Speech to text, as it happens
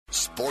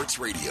Sports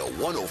Radio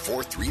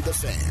 104.3 The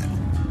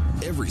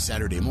Fan. Every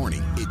Saturday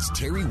morning, it's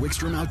Terry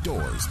Wickstrom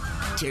Outdoors.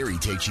 Terry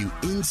takes you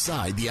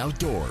inside the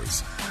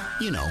outdoors.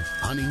 You know,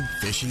 hunting,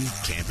 fishing,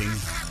 camping.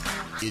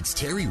 It's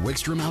Terry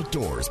Wickstrom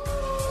Outdoors.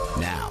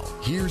 Now,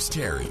 here's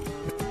Terry.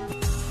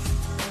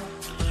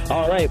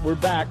 All right, we're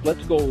back.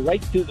 Let's go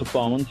right to the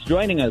phones.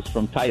 Joining us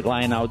from Tight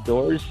Line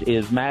Outdoors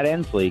is Matt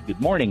Ensley.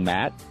 Good morning,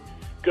 Matt.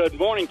 Good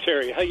morning,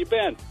 Terry. How you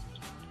been?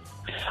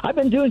 I've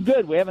been doing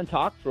good. We haven't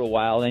talked for a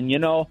while, and, you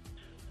know,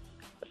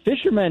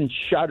 fishermen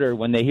shudder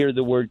when they hear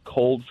the word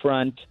cold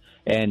front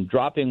and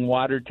dropping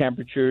water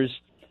temperatures.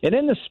 And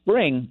in the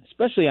spring,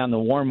 especially on the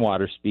warm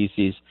water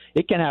species,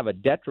 it can have a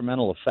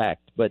detrimental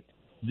effect. But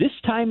this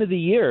time of the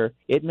year,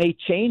 it may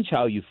change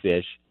how you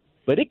fish,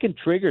 but it can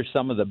trigger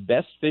some of the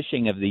best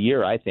fishing of the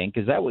year, I think.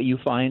 Is that what you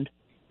find?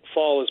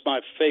 Fall is my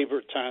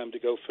favorite time to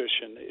go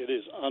fishing. It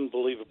is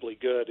unbelievably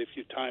good if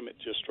you time it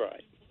just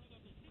right.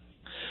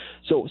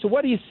 So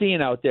what are you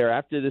seeing out there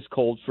after this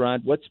cold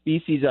front? What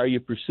species are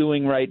you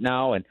pursuing right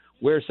now, and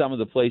where are some of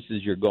the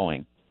places you're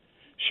going?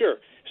 Sure.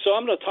 So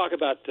I'm going to talk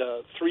about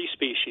three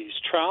species: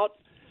 trout,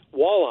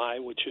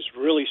 walleye, which is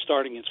really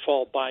starting its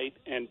fall bite,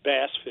 and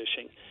bass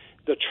fishing.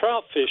 The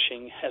trout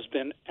fishing has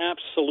been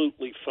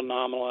absolutely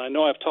phenomenal. I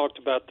know I've talked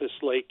about this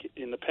lake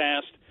in the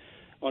past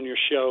on your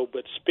show,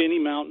 but Spinney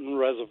Mountain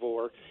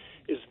Reservoir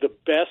is the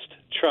best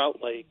trout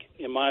lake,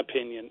 in my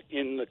opinion,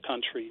 in the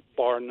country,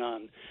 bar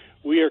none.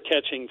 We are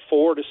catching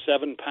 4 to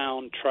 7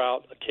 pound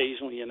trout,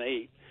 occasionally an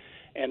 8,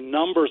 and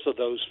numbers of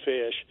those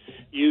fish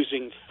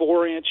using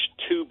 4-inch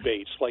tube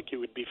baits like you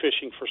would be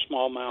fishing for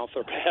smallmouth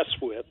or bass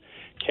with,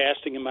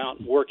 casting them out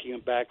and working them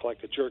back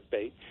like a jerk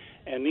bait.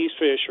 And these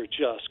fish are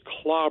just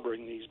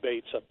clobbering these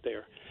baits up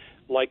there.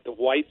 Like the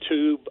white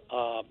tube,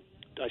 I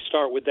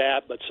start with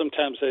that, but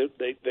sometimes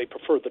they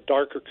prefer the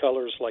darker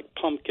colors like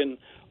pumpkin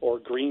or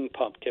green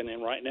pumpkin,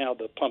 and right now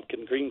the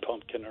pumpkin, green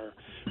pumpkin are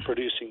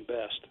producing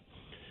best.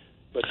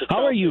 But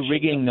how are you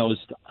rigging those?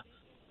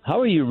 How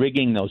are you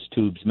rigging those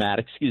tubes, Matt?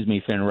 Excuse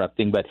me for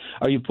interrupting, but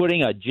are you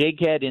putting a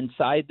jig head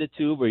inside the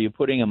tube? Or are you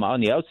putting them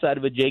on the outside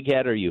of a jig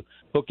head? Or are you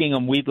hooking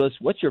them weedless?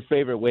 What's your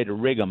favorite way to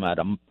rig them at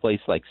a place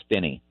like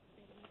Spinney?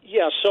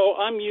 Yeah, so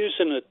I'm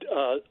using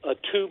a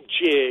tube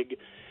jig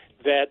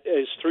that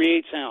is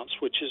 3/8 ounce,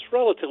 which is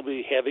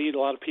relatively heavy. A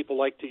lot of people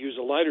like to use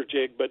a lighter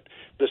jig, but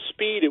the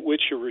speed at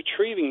which you're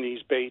retrieving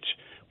these baits,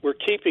 we're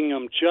keeping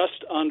them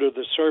just under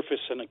the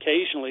surface, and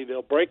occasionally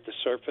they'll break the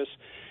surface,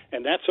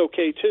 and that's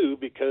okay too,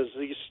 because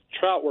these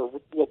trout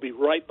will be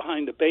right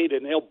behind the bait,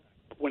 and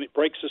when it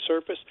breaks the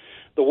surface,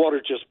 the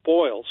water just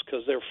boils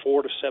because they're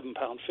 4 to 7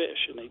 pound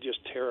fish, and they just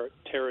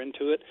tear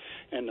into it,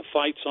 and the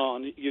fight's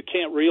on. You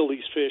can't reel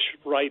these fish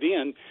right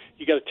in.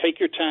 You got to take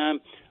your time,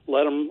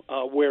 let them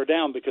wear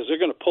down, because they're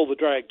going to pull the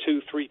drag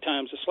 2-3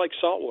 times. It's like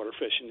saltwater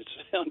fishing.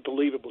 It's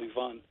unbelievably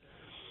fun.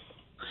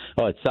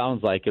 Oh, it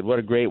sounds like it. What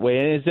a great way.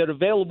 And is it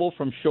available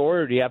from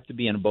shore, or do you have to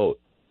be in a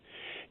boat?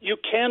 You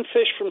can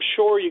fish from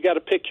shore. You got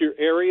to pick your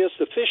areas.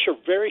 The fish are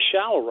very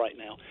shallow right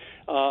now.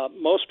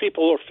 Most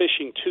people are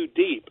fishing too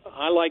deep.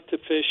 I like to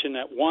fish in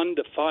that 1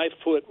 to 5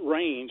 foot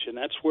range, and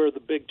that's where the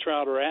big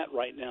trout are at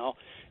right now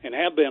and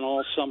have been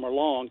all summer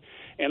long.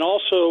 And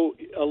also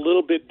a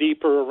little bit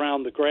deeper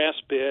around the grass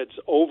beds,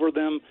 over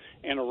them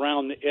and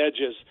around the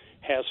edges,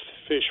 has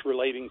fish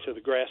relating to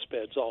the grass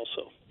beds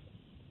also.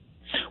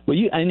 Well,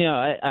 I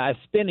know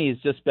Spinney has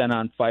just been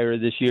on fire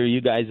this year. You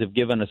guys have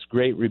given us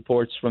great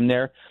reports from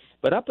there.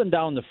 But up and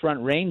down the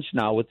Front Range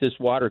now with this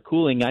water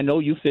cooling, I know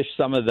you fish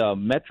some of the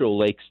metro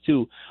lakes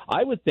too.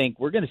 I would think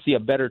we're going to see a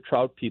better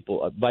trout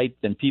bite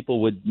than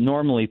people would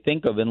normally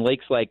think of in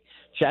lakes like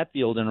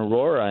Chatfield and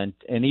Aurora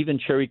and even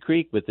Cherry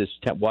Creek with this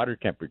water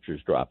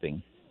temperatures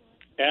dropping.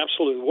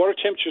 Absolutely. Water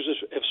temperatures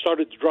have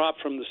started to drop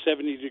from the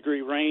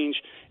 70-degree range.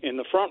 In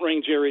the Front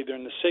Range area, they're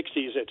in the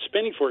 60s. At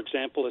Spinney, for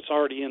example, it's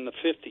already in the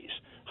 50s,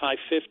 high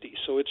 50s,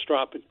 so it's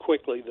dropping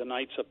quickly. The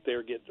nights up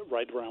there get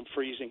right around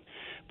freezing.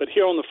 But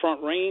here on the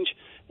Front Range,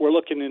 we're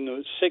looking in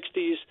the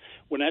 60s.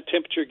 When that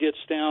temperature gets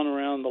down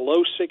around the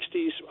low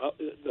 60s,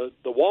 the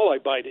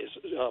walleye bite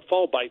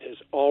fall bite has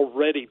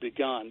already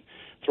begun,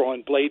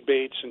 throwing blade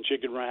baits and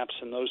jig and wraps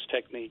and those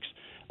techniques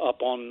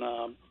up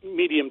on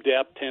medium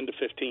depth, 10 to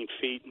 15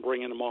 feet, and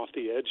bringing them off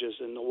the edges.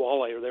 And the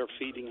walleye are there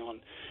feeding on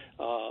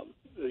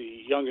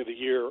the young of the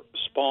year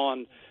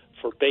spawn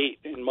for bait,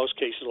 in most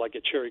cases like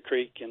at Cherry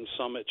Creek and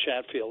some at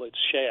Chatfield, it's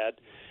shad.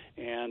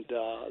 And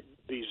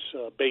these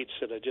baits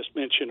that I just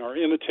mentioned are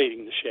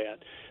imitating the shad,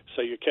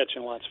 so you're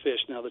catching lots of fish.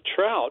 Now the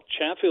trout,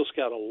 Chatfield's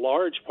got a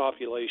large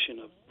population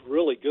of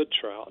really good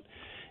trout,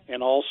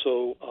 and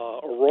also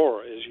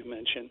Aurora, as you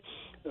mentioned.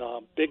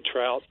 Big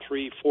trout,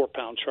 3-4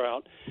 pound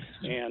trout,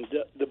 and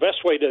the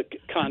best way to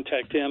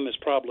contact them is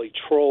probably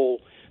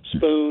troll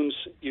spoons.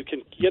 You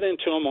can get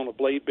into them on a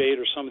blade bait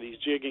or some of these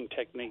jigging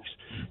techniques.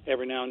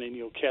 Every now and then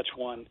you'll catch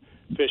one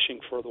fishing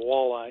for the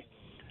walleye,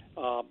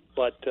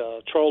 but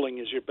trolling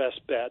is your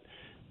best bet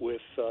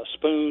with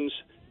spoons,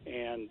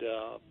 and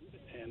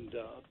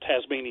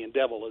Tasmanian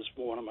Devil is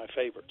one of my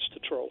favorites to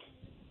troll.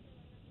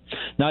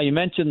 Now, you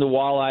mentioned the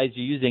walleyes.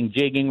 You're using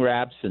jigging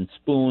wraps and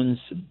spoons,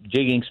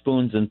 jigging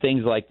spoons and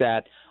things like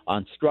that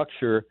on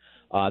structure.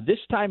 This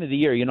time of the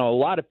year, a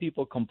lot of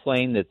people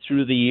complain that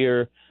through the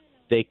year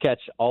they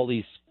catch all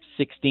these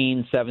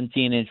 16,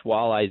 17-inch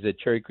walleyes at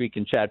Cherry Creek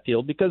and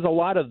Chatfield because a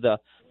lot of the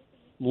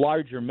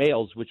larger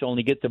males, which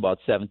only get to about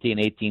 17,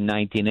 18,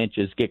 19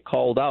 inches, get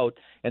called out,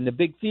 and the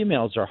big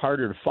females are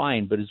harder to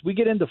find. But as we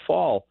get into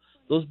fall,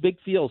 those big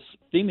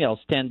females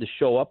tend to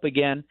show up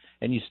again,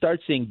 and you start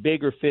seeing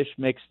bigger fish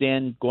mixed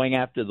in, going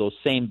after those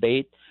same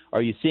bait.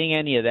 Are you seeing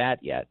any of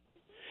that yet?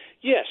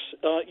 Yes,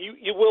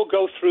 you will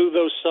go through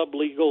those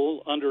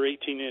sublegal under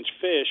 18-inch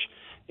fish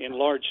in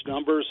large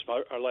numbers.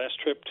 Our last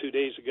trip 2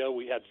 days ago,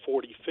 we had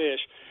 40 fish,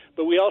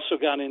 but we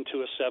also got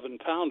into a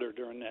 7-pounder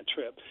during that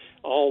trip,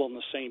 all on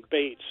the same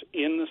baits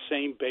in the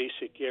same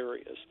basic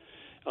areas.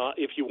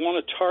 If you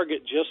want to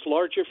target just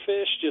larger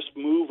fish, just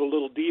move a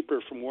little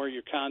deeper from where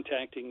you're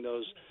contacting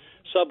those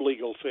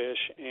sublegal fish,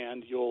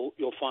 and you'll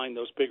find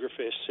those bigger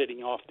fish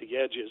sitting off the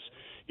edges.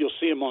 You'll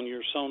see them on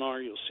your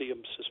sonar. You'll see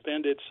them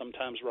suspended,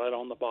 sometimes right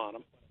on the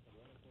bottom.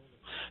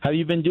 Have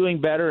you been doing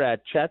better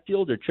at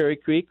Chatfield or Cherry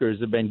Creek, or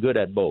has it been good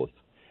at both?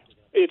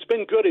 It's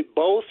been good at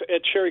both.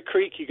 At Cherry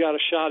Creek, you got a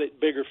shot at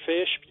bigger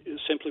fish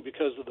simply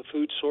because of the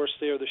food source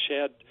there. The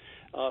shad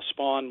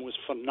spawn was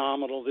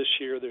phenomenal this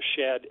year. There's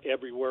shad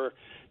everywhere.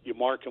 You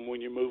mark them when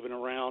you're moving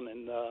around,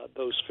 and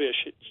those fish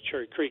at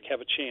Cherry Creek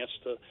have a chance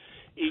to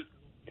eat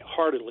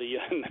heartily,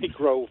 and they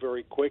grow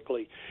very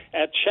quickly.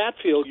 At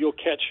Chatfield, you'll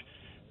catch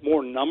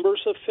more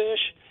numbers of fish.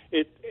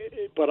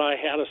 But I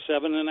had a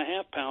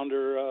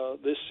 7.5-pounder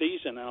this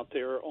season out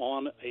there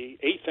on a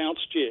 1/8-ounce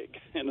jig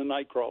and a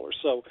night crawler.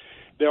 So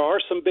there are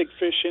some big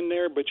fish in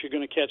there, but you're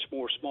going to catch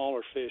more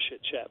smaller fish at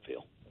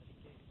Chatfield.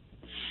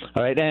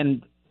 All right,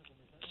 and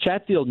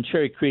Chatfield and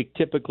Cherry Creek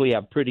typically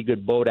have pretty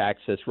good boat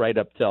access right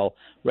up till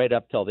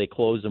they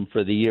close them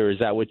for the year. Is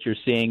that what you're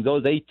seeing?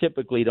 Though they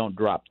typically don't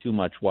drop too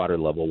much water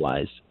level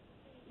wise.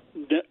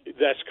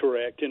 That's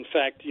correct. In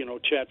fact,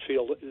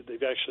 Chatfield,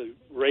 they've actually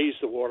raised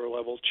the water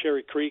level.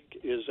 Cherry Creek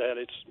is at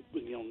its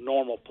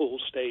normal pool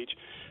stage.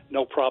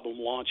 No problem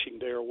launching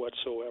there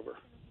whatsoever.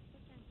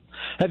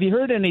 Have you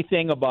heard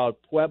anything about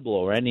Pueblo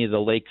or any of the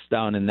lakes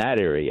down in that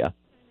area?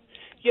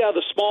 Yeah,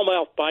 the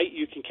smallmouth bite.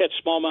 You can catch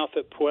smallmouth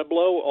at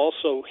Pueblo.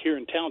 Also, here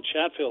in town,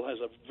 Chatfield has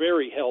a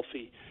very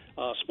healthy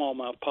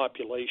smallmouth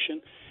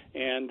population.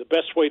 And the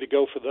best way to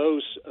go for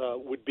those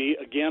would be,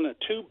 again, a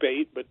tube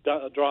bait, but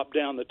drop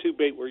down. The tube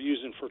bait we're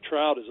using for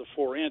trout is a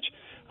 4-inch.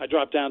 I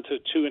drop down to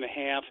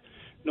 2.5,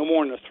 no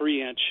more than a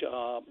 3-inch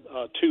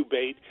tube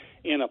bait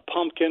in a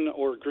pumpkin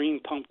or green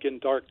pumpkin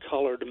dark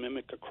color to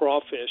mimic a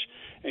crawfish,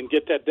 and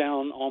get that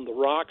down on the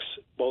rocks,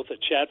 both at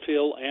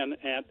Chatfield and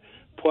at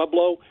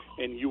Pueblo,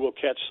 and you will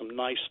catch some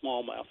nice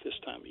smallmouth this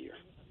time of year.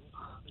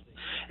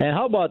 And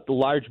how about the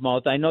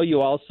largemouth? I know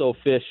you also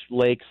fish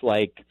lakes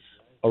like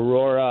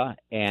Aurora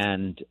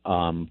and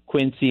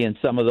Quincy and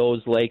some of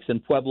those lakes,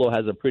 and Pueblo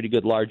has a pretty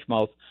good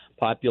largemouth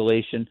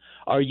population.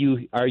 Are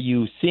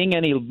you seeing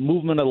any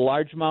movement of the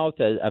largemouth?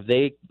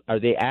 Are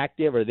they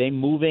active? Are they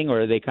moving,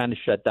 or are they kind of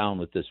shut down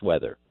with this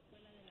weather?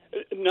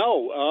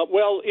 No.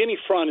 Well, any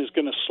front is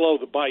going to slow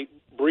the bite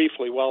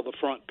briefly while the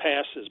front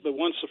passes, but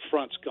once the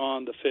front's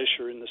gone, the fish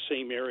are in the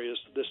same areas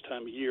this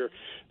time of year.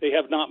 They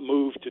have not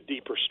moved to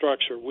deeper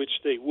structure, which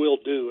they will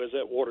do as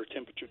that water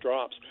temperature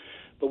drops.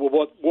 But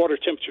with water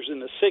temperatures in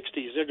the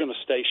 60s, they're going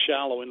to stay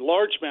shallow. In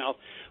largemouth,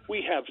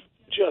 we have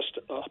just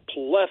a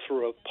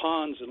plethora of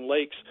ponds and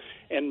lakes,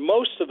 and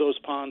most of those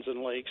ponds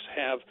and lakes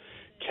have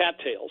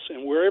cattails.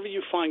 And wherever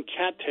you find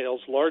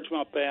cattails,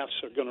 largemouth bass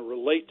are going to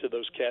relate to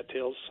those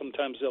cattails.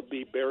 Sometimes they'll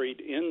be buried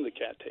in the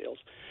cattails.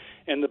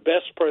 And the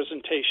best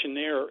presentation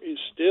there is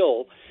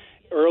still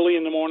early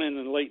in the morning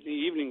and late in the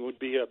evening would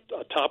be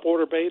a top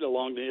order bait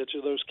along the edge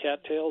of those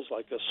cattails,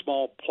 like a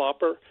small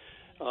plopper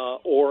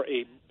or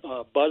a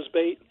buzz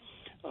bait,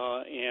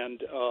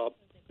 and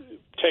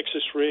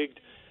Texas rigged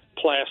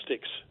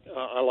plastics.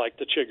 I like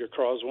the chigger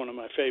craw, is one of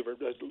my favorite.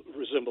 That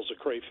resembles a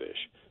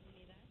crayfish.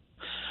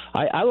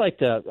 I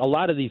like a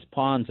lot of these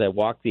ponds I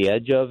walk the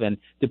edge of, and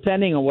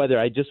depending on whether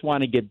I just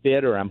want to get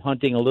bit or I'm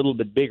hunting a little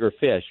bit bigger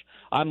fish,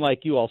 I'm like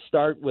you. I'll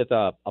start with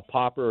a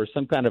popper or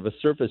some kind of a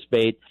surface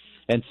bait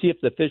and see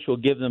if the fish will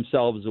give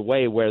themselves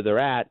away where they're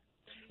at.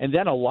 And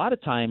then a lot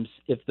of times,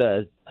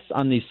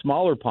 on these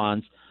smaller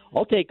ponds,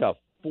 I'll take a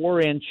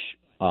 4-inch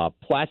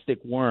plastic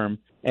worm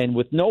and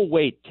with no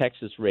weight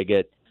Texas rig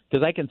it,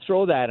 because I can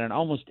throw that in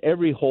almost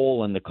every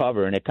hole in the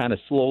cover, and it kind of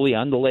slowly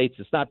undulates.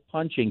 It's not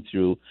punching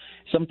through.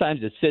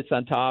 Sometimes it sits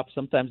on top.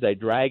 Sometimes I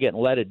drag it and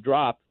let it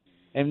drop.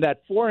 And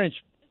that 4-inch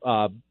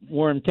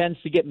worm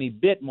tends to get me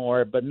bit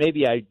more, but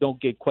maybe I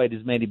don't get quite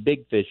as many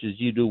big fish as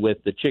you do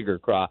with the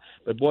chigger craw.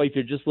 But, boy, if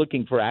you're just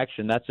looking for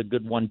action, that's a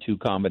good 1-2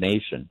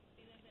 combination.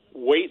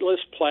 weightless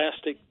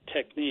plastic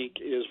technique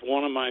is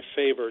one of my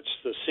favorites.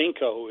 The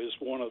Cinco is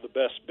one of the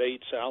best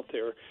baits out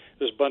there.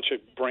 There's a bunch of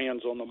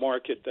brands on the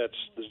market. That's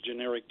the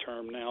generic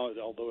term now,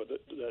 although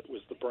that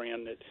was the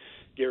brand that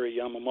Gary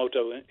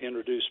Yamamoto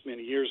introduced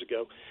many years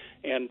ago.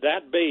 And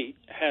that bait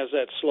has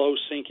that slow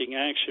sinking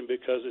action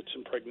because it's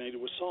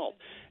impregnated with salt.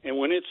 And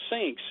when it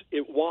sinks,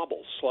 it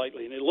wobbles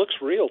slightly, and it looks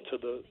real to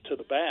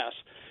the bass.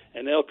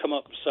 And they'll come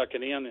up and suck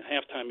it in, and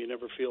half time you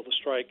never feel the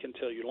strike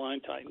until your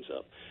line tightens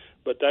up.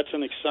 But that's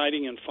an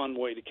exciting and fun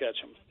way to catch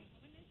them.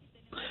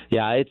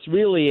 Yeah, it's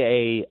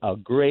really a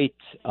great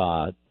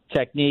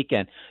technique.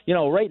 And,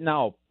 right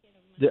now,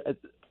 they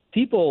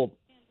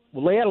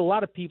had a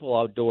lot of people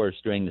outdoors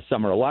during the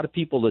summer, a lot of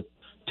people that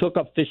took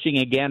up fishing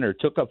again or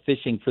took up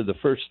fishing for the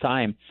first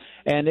time.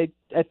 And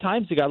at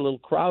times it got a little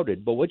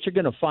crowded. But what you're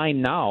going to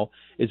find now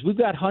is we've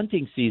got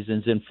hunting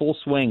seasons in full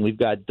swing. We've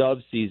got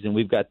dove season.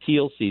 We've got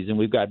teal season.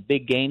 We've got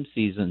big game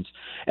seasons.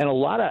 And a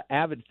lot of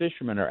avid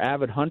fishermen or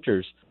avid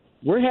hunters,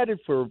 we're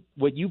headed for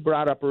what you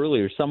brought up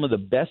earlier, some of the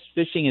best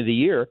fishing of the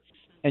year.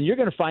 And you're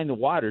going to find the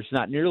waters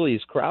not nearly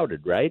as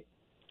crowded, right?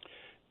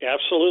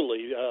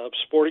 Absolutely.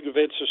 Sporting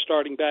events are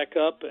starting back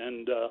up,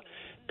 and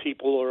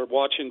people are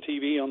watching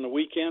TV on the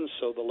weekends,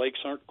 so the lakes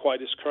aren't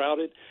quite as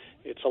crowded.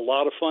 It's a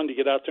lot of fun to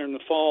get out there in the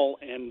fall,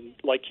 and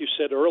like you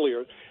said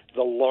earlier,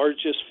 the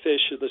largest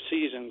fish of the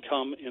season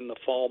come in the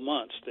fall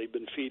months. They've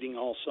been feeding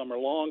all summer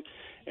long,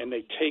 and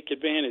they take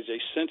advantage.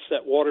 They sense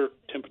that water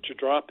temperature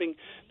dropping.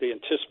 They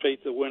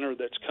anticipate the winter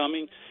that's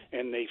coming,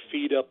 and they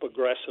feed up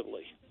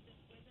aggressively.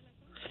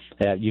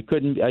 Yeah, you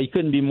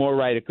couldn't be more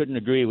right. I couldn't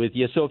agree with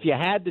you. So if you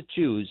had to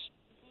choose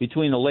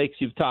between the lakes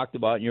you've talked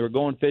about and you were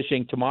going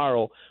fishing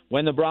tomorrow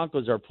when the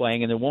Broncos are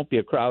playing and there won't be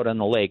a crowd on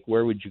the lake,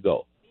 where would you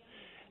go?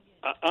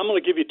 I'm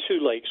going to give you two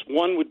lakes.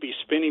 One would be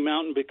Spinney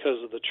Mountain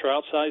because of the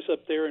trout size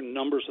up there and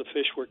numbers of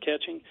fish we're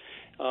catching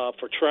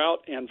for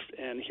trout. And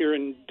here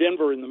in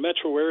Denver, in the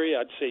metro area,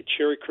 I'd say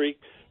Cherry Creek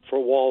for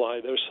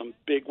walleye. There's some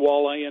big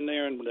walleye in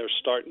there, and they're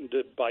starting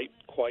to bite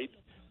quite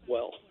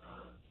well.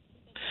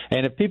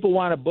 And if people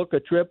want to book a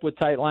trip with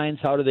Tight Lines,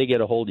 how do they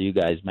get a hold of you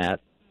guys,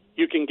 Matt?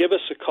 You can give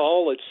us a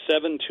call at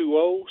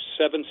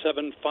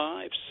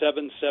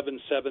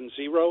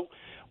 720-775-7770,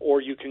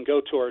 or you can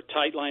go to our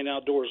Tightline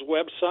Outdoors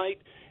website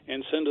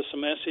and send us a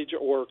message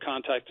or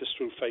contact us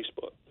through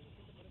Facebook.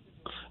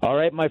 All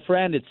right, my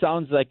friend, it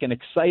sounds like an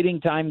exciting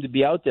time to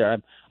be out there.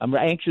 I'm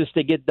anxious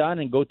to get done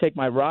and go take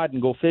my rod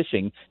and go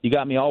fishing. You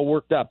got me all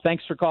worked up.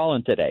 Thanks for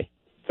calling today.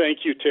 Thank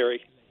you,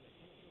 Terry.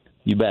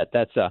 You bet.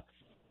 That's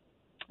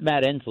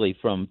Matt Ensley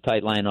from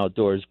Tightline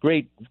Outdoors.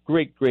 Great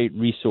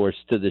resource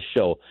to the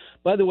show.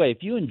 By the way,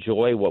 if you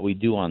enjoy what we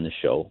do on the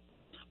show,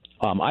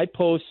 I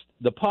post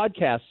the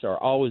podcasts are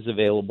always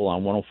available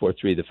on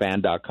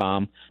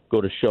 1043thefan.com.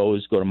 Go to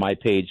shows, go to my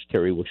page,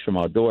 Terry Wickstrom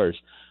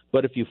Outdoors.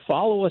 But if you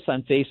follow us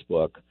on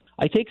Facebook,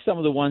 I take some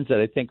of the ones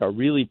that I think are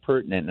really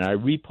pertinent and I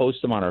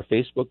repost them on our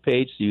Facebook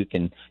page so you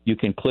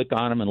can click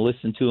on them and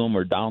listen to them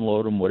or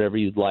download them, whatever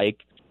you'd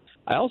like.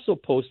 I also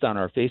post on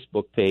our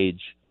Facebook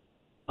page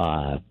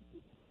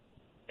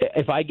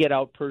if I get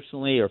out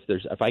personally or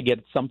if I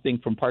get something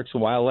from Parks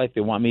and Wildlife they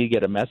want me to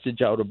get a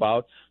message out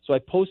about. So I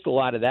post a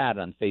lot of that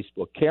on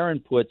Facebook. Karen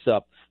puts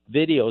up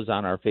videos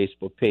on our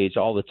Facebook page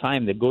all the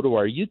time that go to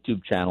our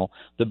YouTube channel,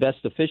 The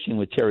Best of Fishing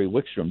with Terry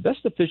Wickstrom.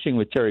 Best of Fishing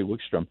with Terry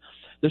Wickstrom.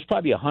 There's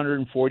probably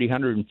 140,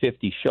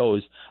 150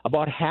 shows.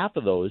 About half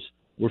of those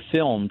were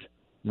filmed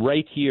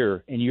right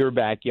here in your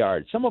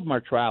backyard. Some of them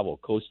are travel,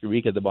 Costa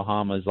Rica, the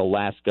Bahamas,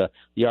 Alaska,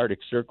 the Arctic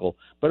Circle.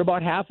 But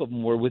about half of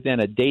them were within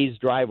a day's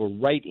drive or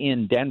right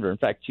in Denver. In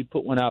fact, she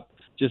put one up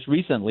just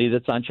recently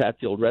that's on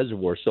Chatfield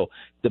Reservoir. So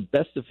the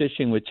Best of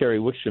Fishing with Terry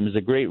Wickstrom is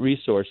a great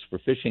resource for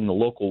fishing the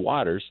local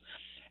waters.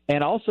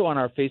 And also on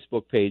our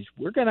Facebook page,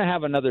 we're going to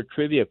have another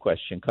trivia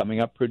question coming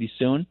up pretty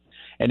soon.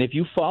 And if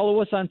you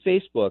follow us on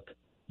Facebook,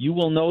 you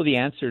will know the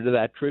answer to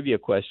that trivia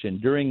question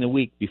during the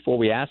week before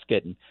we ask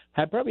it, and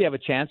probably have a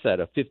chance at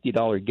a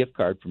 $50 gift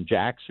card from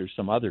Jack's or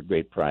some other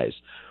great prize.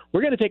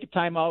 We're going to take a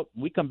time out.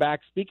 When we come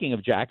back, speaking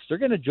of Jack's, they're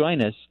going to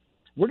join us.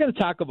 We're going to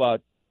talk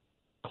about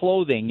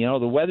clothing. You know,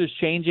 the weather's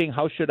changing.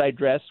 How should I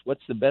dress?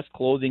 What's the best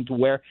clothing to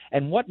wear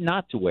and what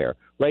not to wear?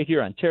 Right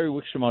here on Terry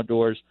Wickstrom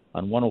Outdoors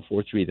on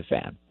 104.3 The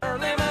Fan.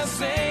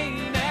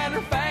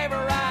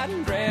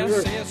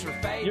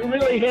 You're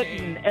really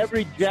hitting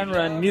every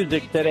genre in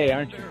music today,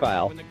 aren't you,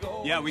 Kyle?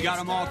 Yeah, we got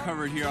them all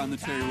covered here on the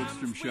Terry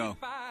Wickstrom Show.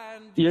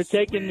 You're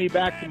taking me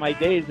back to my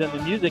days in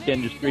the music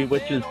industry,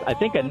 which is, I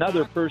think,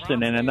 another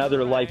person in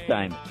another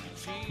lifetime.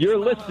 You're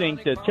listening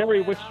to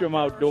Terry Wickstrom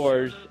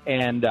Outdoors,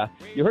 and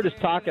you heard us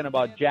talking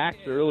about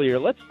Jack's earlier.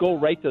 Let's go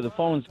right to the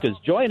phones, because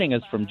joining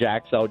us from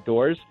Jack's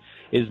Outdoors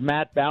is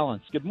Matt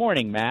Balance. Good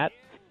morning, Matt.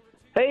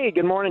 Hey,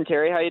 good morning,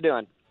 Terry. How you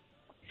doing?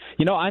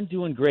 You know, I'm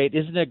doing great.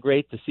 Isn't it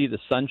great to see the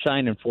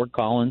sunshine in Fort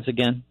Collins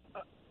again?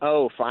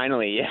 Oh,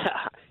 finally,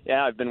 yeah.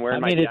 Yeah, I've been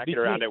wearing my jacket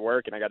around at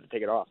work, and I got to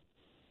take it off.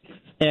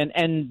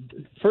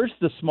 And first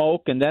the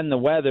smoke and then the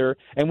weather,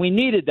 and we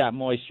needed that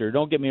moisture.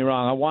 Don't get me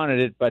wrong, I wanted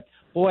it, but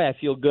boy, I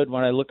feel good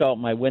when I look out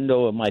my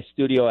window of my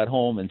studio at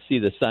home and see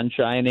the sun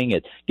shining.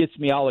 It gets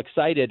me all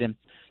excited, and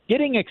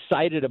getting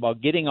excited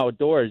about getting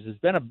outdoors has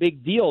been a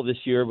big deal this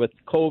year with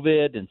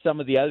COVID and some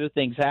of the other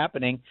things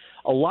happening.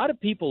 A lot of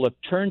people have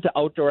turned to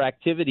outdoor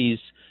activities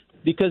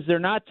because they're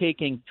not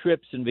taking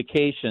trips and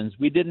vacations.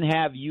 We didn't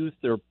have youth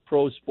or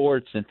pro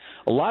sports, and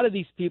a lot of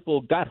these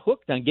people got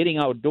hooked on getting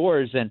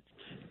outdoors, and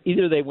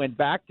either they went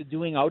back to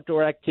doing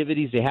outdoor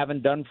activities they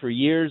haven't done for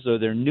years, or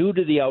they're new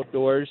to the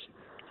outdoors.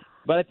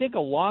 But I think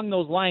along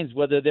those lines,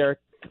 whether they're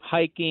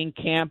hiking,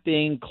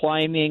 camping,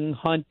 climbing,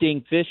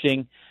 hunting,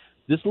 fishing,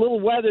 this little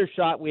weather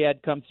shot we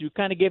had come through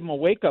kind of gave them a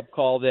wake-up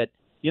call that,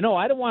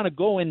 I don't want to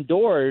go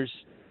indoors,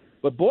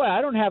 but, boy,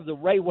 I don't have the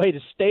right way to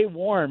stay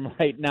warm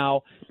right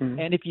now. Mm-hmm.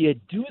 And if you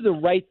do the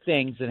right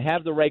things and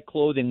have the right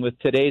clothing with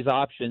today's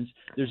options,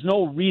 there's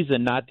no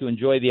reason not to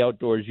enjoy the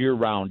outdoors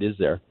year-round, is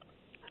there?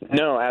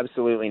 No,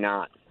 absolutely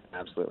not.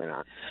 Absolutely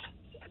not.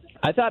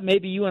 I thought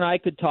maybe you and I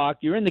could talk.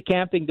 You're in the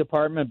camping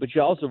department, but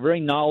you're also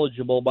very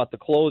knowledgeable about the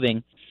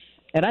clothing.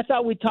 And I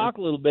thought we'd talk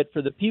a little bit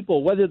for the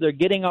people, whether they're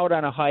getting out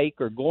on a hike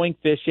or going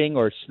fishing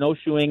or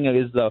snowshoeing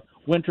as the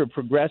winter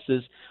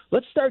progresses.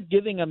 Let's start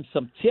giving them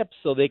some tips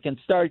so they can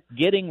start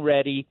getting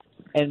ready.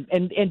 And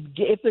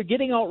if they're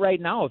getting out right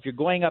now, if you're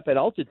going up at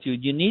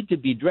altitude, you need to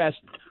be dressed.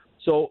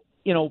 So,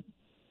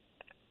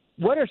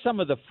 what are some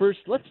of the first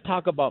 – let's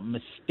talk about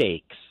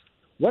mistakes.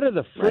 What are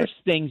the first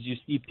things you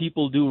see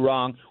people do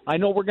wrong? I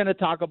know we're going to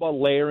talk about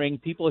layering.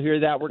 People hear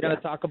that. We're going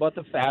to talk about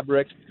the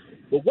fabrics.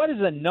 But what is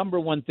the number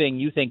one thing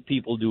you think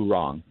people do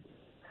wrong?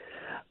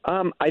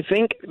 I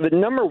think the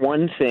number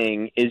one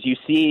thing is you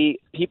see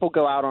people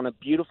go out on a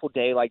beautiful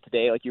day like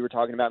today, like you were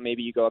talking about.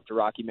 Maybe you go up to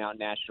Rocky Mountain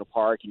National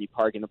Park and you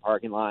park in the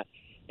parking lot,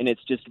 and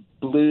it's just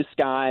blue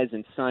skies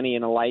and sunny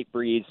and a light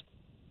breeze.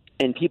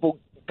 And people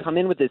come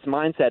in with this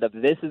mindset of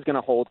this is going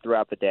to hold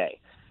throughout the day.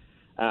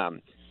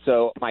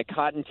 So my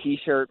cotton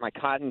T-shirt, my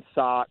cotton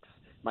socks,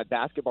 my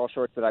basketball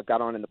shorts that I've got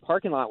on in the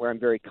parking lot where I'm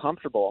very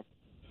comfortable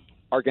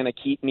are going to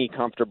keep me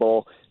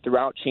comfortable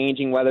throughout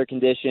changing weather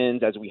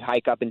conditions as we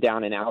hike up and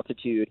down in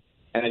altitude.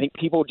 And I think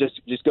people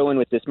just go in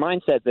with this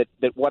mindset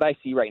that what I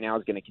see right now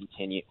is going to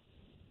continue.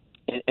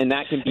 And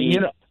that can be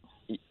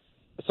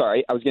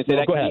sorry, I was going to say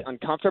that can be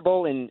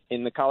uncomfortable in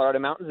the Colorado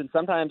mountains, and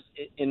sometimes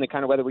in the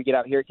kind of weather we get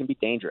out here, it can be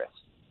dangerous.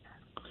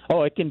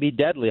 Oh, it can be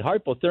deadly.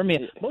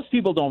 Hypothermia, most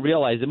people don't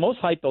realize that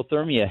most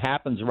hypothermia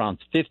happens around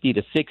 50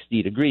 to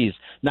 60 degrees,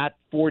 not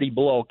 40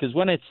 below, because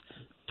when it's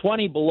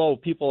 20 below,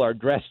 people are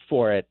dressed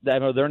for it.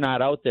 They're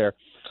not out there.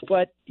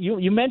 But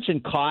you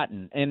mentioned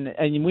cotton,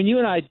 and when you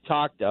and I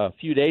talked a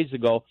few days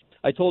ago,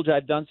 I told you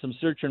I've done some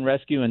search and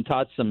rescue and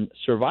taught some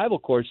survival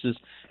courses,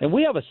 and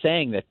we have a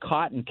saying that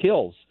cotton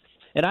kills.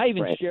 And I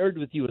even shared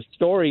with you a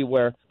story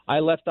where I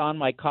left on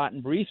my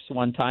cotton briefs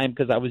one time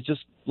because I was just,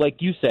 like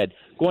you said,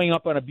 going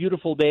up on a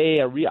beautiful day.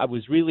 I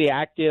was really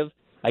active.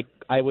 I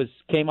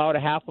came out a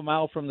half a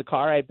mile from the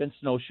car. I'd been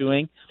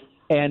snowshoeing.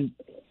 And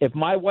if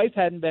my wife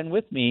hadn't been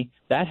with me,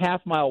 that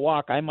half-mile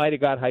walk, I might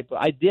have got hypo.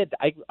 I did.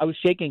 I was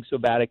shaking so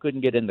bad I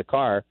couldn't get in the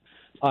car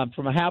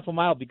from a half a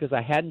mile because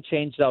I hadn't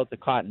changed out the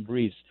cotton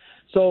briefs.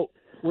 So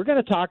we're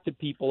going to talk to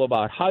people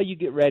about how you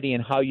get ready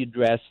and how you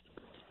dress.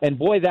 And,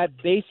 boy,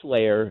 that base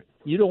layer,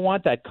 you don't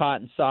want that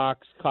cotton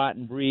socks,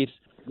 cotton briefs.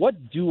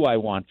 What do I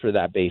want for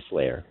that base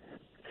layer?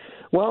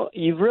 Well,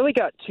 you've really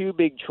got two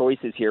big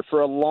choices here.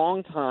 For a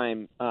long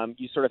time,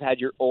 you sort of had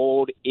your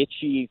old,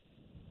 itchy,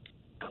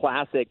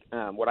 classic,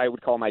 what I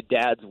would call my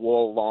dad's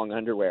wool long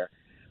underwear.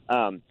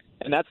 And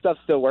that stuff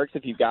still works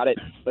if you've got it,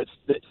 but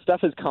the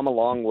stuff has come a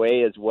long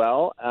way as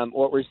well.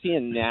 What we're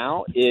seeing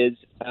now is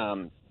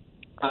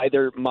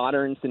either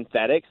modern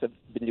synthetics have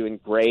been doing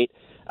great.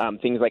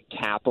 Things like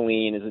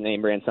Capilene is a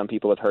name brand some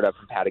people have heard of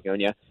from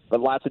Patagonia, but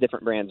lots of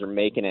different brands are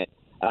making it.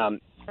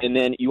 And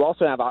then you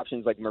also have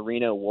options like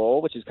merino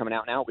wool, which is coming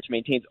out now, which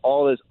maintains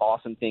all those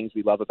awesome things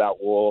we love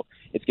about wool.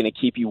 It's going to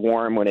keep you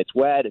warm when it's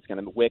wet. It's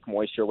going to wick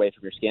moisture away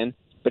from your skin.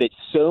 But it's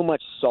so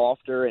much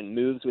softer and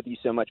moves with you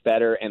so much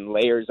better and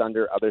layers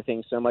under other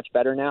things so much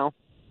better now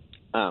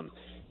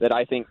that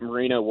I think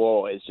merino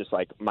wool is just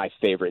like my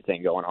favorite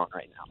thing going on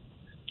right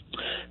now.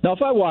 Now,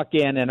 if I walk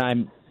in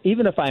and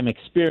even if I'm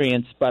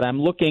experienced, but I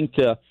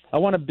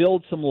want to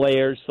build some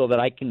layers so that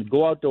I can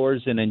go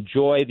outdoors and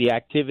enjoy the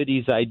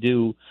activities I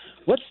do,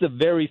 what's the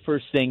very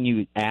first thing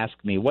you ask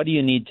me? What do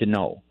you need to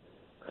know?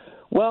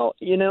 Well,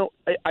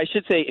 I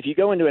should say if you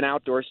go into an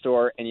outdoor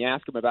store and you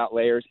ask them about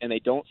layers and they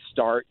don't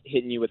start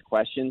hitting you with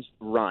questions,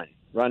 run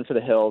for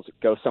the hills,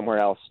 go somewhere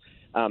else,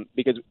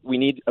 because we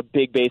need a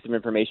big base of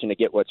information to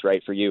get what's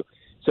right for you.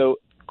 So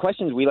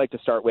questions we like to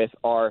start with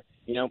are,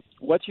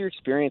 what's your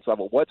experience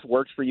level? What's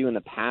worked for you in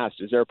the past?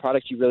 Is there a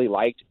product you really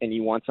liked and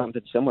you want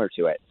something similar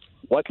to it?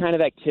 What kind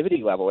of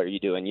activity level are you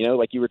doing?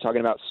 Like you were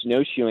talking about,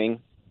 snowshoeing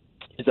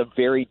is a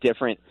very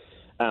different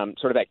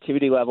sort of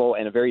activity level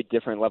and a very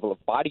different level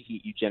of body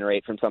heat you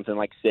generate from something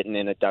like sitting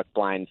in a duck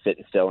blind,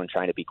 sitting still and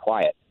trying to be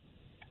quiet.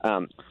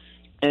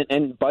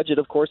 And budget,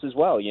 of course, as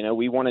well.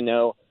 We want to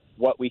know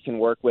what we can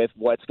work with,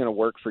 what's going to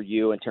work for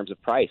you in terms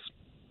of price.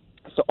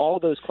 So all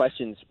those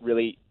questions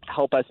really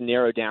help us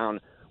narrow down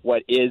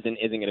what is and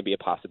isn't going to be a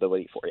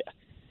possibility for you.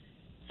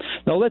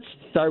 Now, let's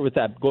start with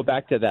that. Go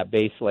back to that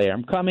base layer.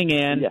 I'm coming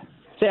in.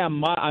 Say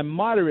I'm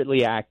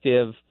moderately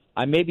active.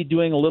 I may be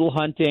doing a little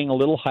hunting, a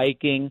little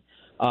hiking.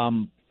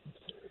 Am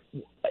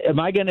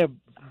I going to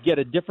get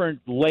a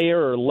different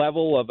layer or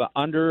level of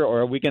under,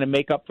 or are we going to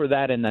make up for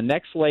that in the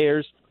next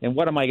layers? And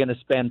what am I going to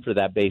spend for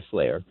that base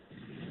layer?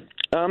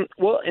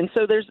 And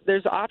so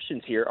there's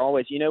options here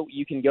always.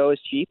 You can go as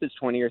cheap as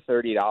 $20 or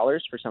 $30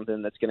 for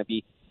something that's going to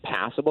be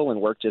passable and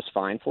work just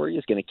fine for you.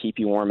 It's going to keep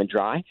you warm and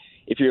dry.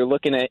 If you're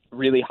looking at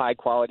really high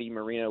quality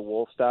merino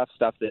wool stuff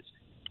that's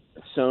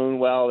sewn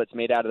well, that's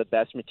made out of the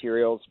best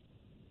materials,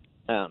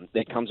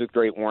 that comes with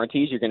great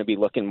warranties, you're going to be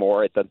looking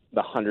more at the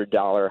 $100,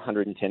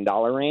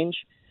 $110 range.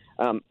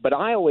 But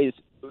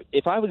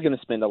if I was going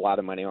to spend a lot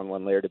of money on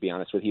one layer, to be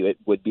honest with you, it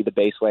would be the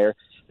base layer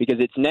because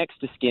it's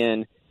next to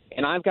skin.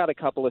 And I've got a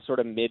couple of sort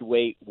of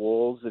mid-weight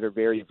wools that are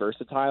very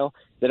versatile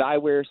that I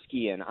wear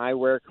skiing, I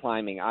wear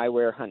climbing, I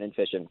wear hunting and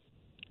fishing.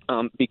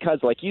 Because,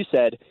 like you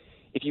said,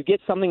 if you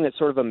get something that's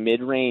sort of a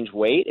mid-range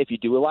weight, if you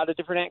do a lot of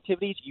different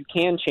activities, you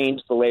can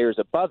change the layers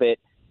above it,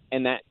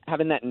 and that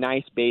having that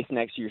nice base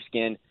next to your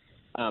skin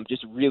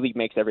just really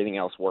makes everything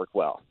else work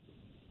well.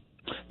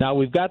 Now,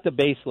 we've got the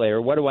base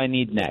layer. What do I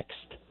need next?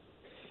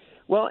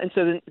 Well, and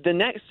so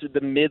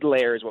the mid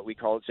layer is what we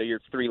call it. So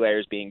your 3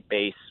 layers being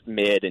base,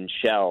 mid, and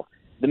shell.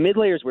 The mid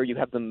layer is where you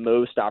have the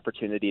most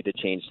opportunity to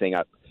change things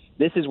up.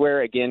 This is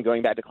where, again,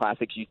 going back to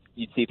classics,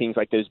 you'd see things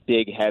like those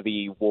big,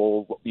 heavy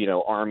wool,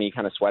 army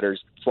kind of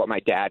sweaters. It's what my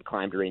dad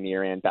climbed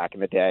Rainier in back in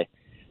the day.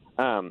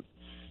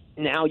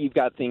 Now you've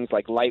got things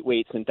like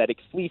lightweight synthetic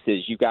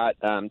fleeces. You've got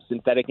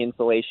synthetic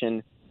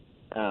insulation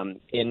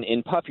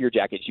in puffier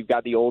jackets. You've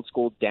got the old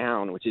school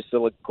down, which is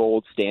still a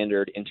gold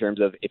standard in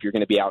terms of if you're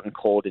going to be out in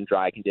cold and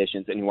dry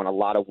conditions and you want a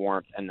lot of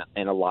warmth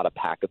and a lot of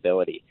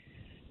packability.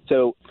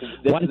 So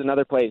this is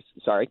another place.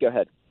 Sorry, go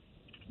ahead.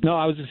 No,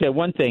 I was going to say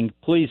one thing.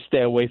 Please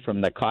stay away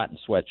from the cotton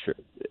sweatshirt.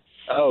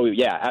 Oh,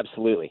 yeah,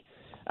 absolutely.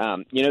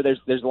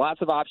 There's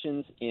lots of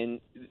options in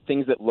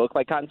things that look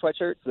like cotton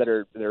sweatshirts that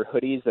are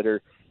hoodies that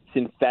are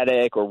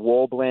synthetic or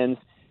wool blends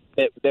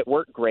that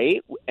work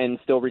great and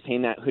still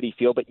retain that hoodie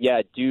feel. But,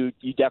 yeah, you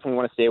definitely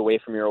want to stay away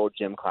from your old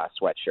gym class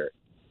sweatshirt.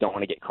 Don't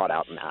want to get caught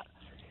out in that.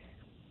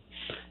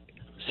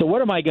 So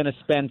what am I going to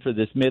spend for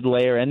this mid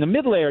layer? And the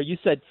mid layer, you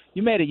said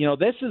you made it.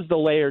 This is the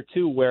layer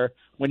too, where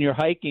when you're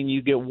hiking,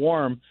 you get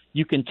warm.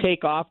 You can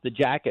take off the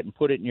jacket and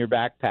put it in your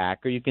backpack,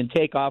 or you can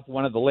take off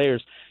one of the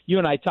layers. You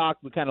and I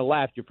talked. We kind of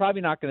laughed. You're probably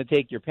not going to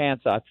take your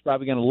pants off. You're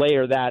probably going to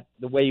layer that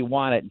the way you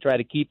want it and try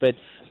to keep it.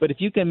 But if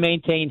you can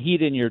maintain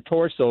heat in your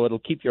torso, it'll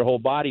keep your whole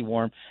body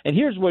warm. And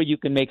here's where you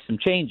can make some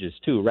changes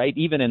too, right?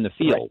 Even in the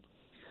field.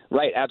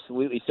 Right,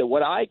 absolutely. So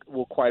what I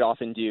will quite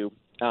often do.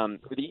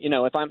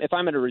 If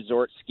I'm at a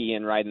resort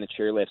skiing, riding the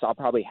chairlifts, I'll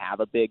probably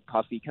have a big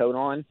puffy coat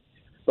on.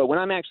 But when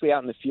I'm actually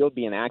out in the field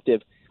being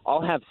active,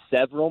 I'll have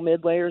several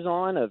mid layers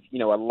on of, a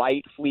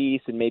light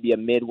fleece and maybe a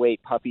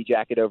mid-weight puffy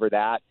jacket over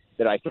that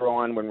I throw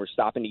on when we're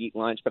stopping to eat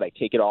lunch, but I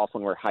take it off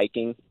when we're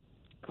hiking.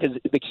 Because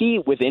the key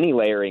with any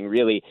layering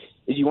really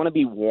is you want to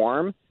be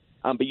warm,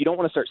 but you don't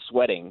want to start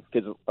sweating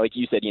because, like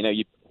you said,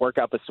 you work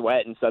up a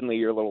sweat and suddenly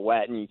you're a little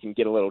wet and you can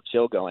get a little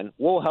chill going.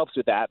 Wool helps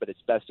with that, but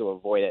it's best to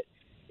avoid it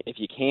if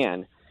you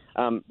can.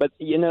 And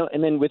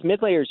then with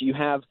mid layers, you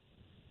have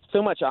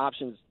so many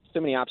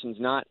options,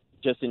 not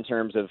just in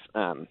terms of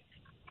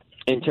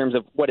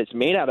what it's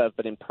made out of,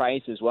 but in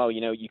price as well.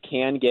 You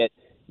can get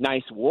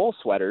nice wool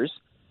sweaters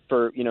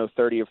for,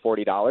 $30 or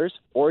 $40,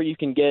 or you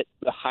can get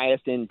the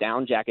highest end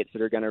down jackets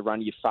that are going to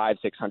run you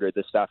 $500-$600,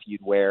 the stuff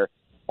you'd wear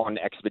on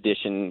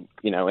expedition,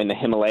 in the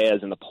Himalayas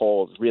and the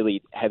poles,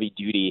 really heavy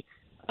duty,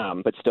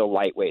 but still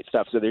lightweight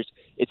stuff. So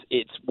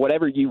it's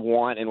whatever you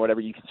want and whatever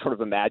you can sort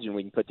of imagine,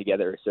 we can put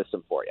together a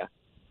system for you.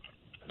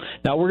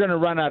 Now, we're going to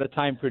run out of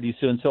time pretty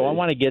soon, so I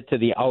want to get to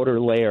the outer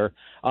layer.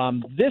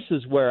 This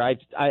is where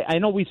I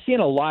know we've seen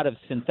a lot of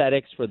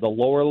synthetics for the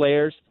lower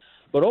layers,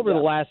 but over the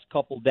last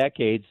couple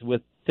decades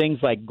with things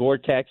like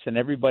Gore-Tex and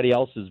everybody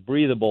else is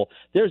breathable,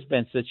 there's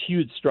been such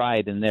huge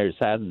stride in theirs,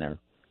 hasn't there?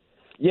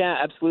 Yeah,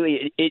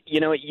 absolutely. It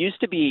used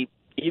to be,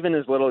 even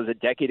as little as a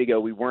decade ago,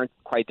 we weren't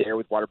quite there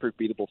with waterproof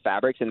breathable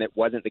fabrics, and it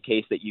wasn't the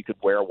case that you could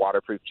wear a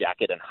waterproof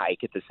jacket and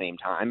hike at the same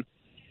time.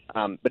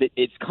 But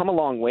it's come a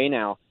long way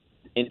now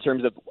in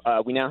terms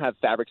of we now have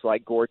fabrics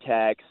like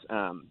Gore-Tex,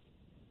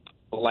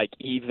 like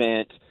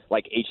Event,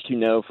 like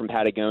H2No from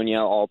Patagonia,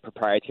 all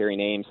proprietary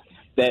names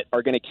that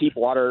are going to keep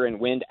water and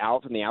wind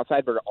out from the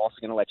outside, but are also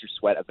going to let your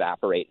sweat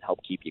evaporate and help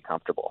keep you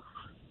comfortable.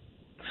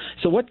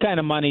 So what kind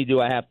of money do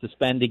I have to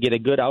spend to get a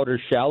good outer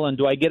shell? And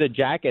do I get a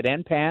jacket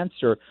and pants,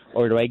 or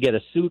do I get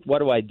a suit? What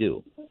do I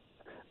do?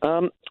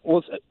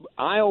 Well,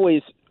 I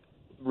always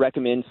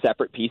recommend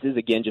separate pieces,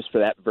 again, just for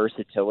that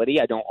versatility.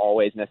 I don't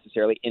always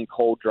necessarily, in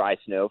cold, dry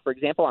snow, for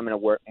example, I'm going to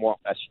wear more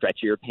a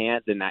stretchier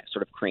pant than that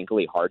sort of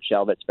crinkly hard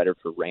shell that's better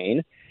for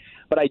rain.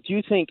 But I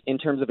do think in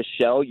terms of a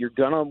shell, you're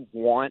going to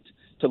want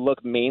to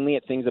look mainly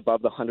at things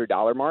above the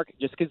 $100 mark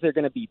just because they're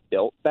going to be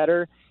built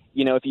better.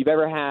 You know, if you've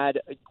ever had,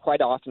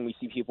 quite often we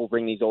see people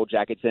bring these old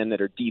jackets in that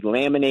are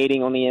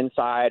delaminating on the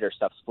inside or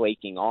stuff's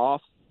flaking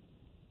off.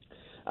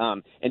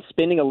 And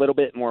spending a little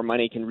bit more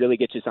money can really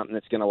get you something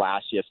that's going to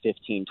last you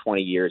 15,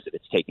 20 years if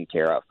it's taken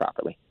care of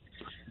properly.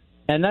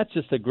 And that's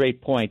just a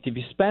great point. If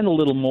you spend a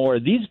little more,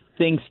 these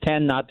things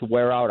tend not to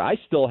wear out. I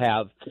still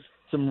have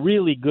some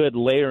really good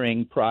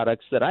layering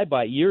products that I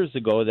bought years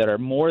ago that are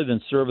more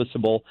than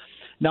serviceable.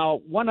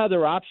 Now, one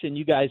other option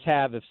you guys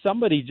have, if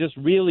somebody just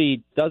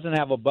really doesn't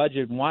have a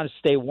budget and wants to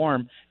stay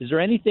warm, is there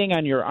anything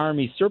on your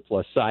Army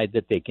surplus side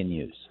that they can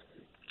use?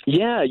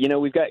 Yeah, you know,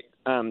 we've got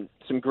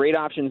some great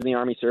options in the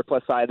Army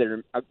surplus side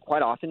that are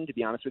quite often, to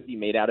be honest with you,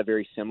 made out of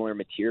very similar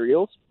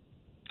materials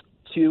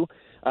to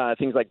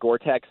things like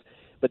Gore-Tex,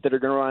 but that are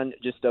going to run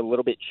just a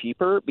little bit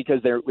cheaper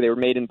because they were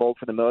made in bulk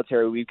for the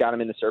military. We've got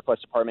them in the surplus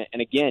department.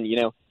 And again, you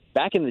know,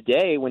 back in the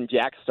day when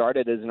Jack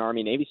started as an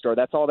Army-Navy store,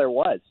 that's all there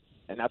was.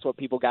 And that's what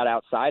people got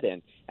outside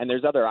in. And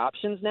there's other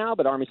options now,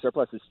 but Army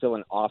surplus is still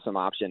an awesome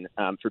option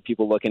for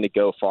people looking to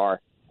go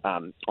far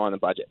on a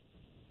budget.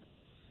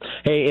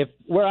 Hey, if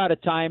we're out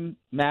of time,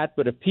 Matt,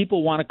 but if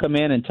people want to come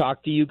in and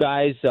talk to you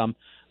guys,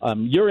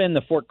 you're in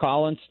the Fort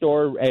Collins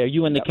store. Are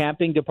you in the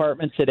camping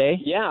department today?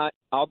 Yeah,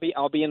 I'll be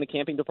in the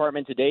camping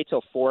department today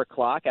till 4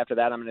 o'clock. After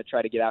that, I'm going to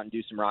try to get out and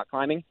do some rock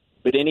climbing.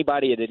 But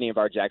anybody at any of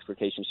our Jack's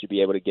locations should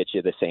be able to get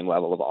you the same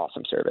level of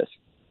awesome service.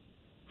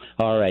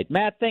 All right.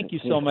 Matt, thank you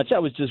so much.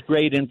 That was just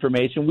great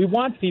information. We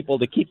want people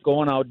to keep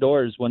going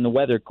outdoors when the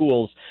weather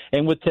cools.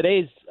 And with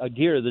today's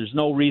gear, there's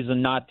no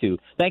reason not to.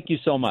 Thank you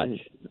so much.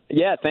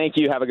 Yeah, thank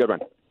you. Have a good one.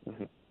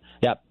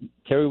 Yeah,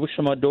 Terry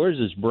Wickstrom Outdoors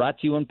is brought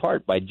to you in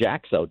part by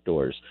Jack's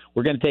Outdoors.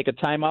 We're going to take a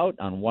time out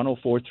on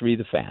 104.3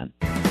 The Fan.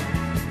 He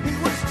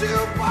was too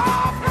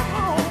far from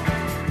home.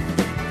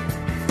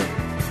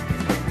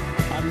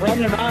 I'm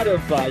running out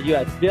of, you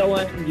got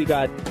Dylan, you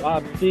got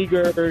Bob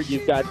Seeger,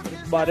 you've got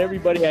just about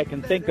everybody I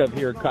can think of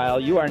here, Kyle.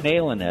 You are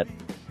nailing it.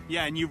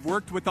 Yeah, and you've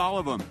worked with all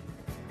of them.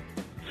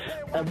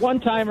 At one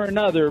time or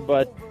another,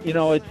 but, you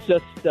know, it's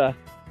just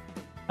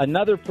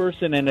another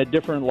person in a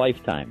different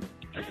lifetime.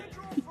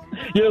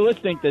 You're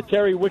listening to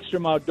Terry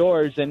Wickstrom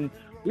Outdoors, and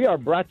we are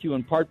brought to you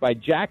in part by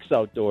Jack's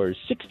Outdoors,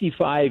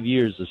 65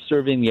 years of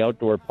serving the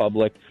outdoor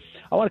public.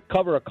 I want to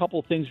cover a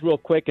couple things real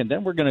quick, and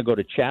then we're going to go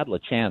to Chad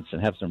LaChance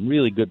and have some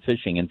really good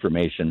fishing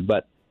information.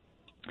 But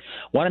I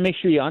want to make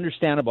sure you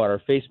understand about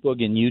our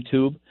Facebook and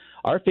YouTube.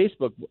 Our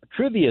Facebook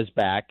trivia is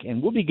back,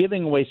 and we'll be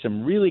giving away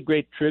some really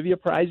great trivia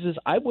prizes.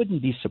 I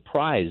wouldn't be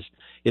surprised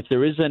if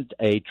there isn't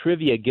a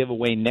trivia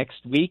giveaway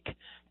next week.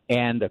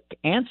 And the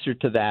answer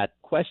to that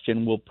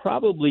question will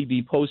probably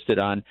be posted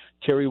on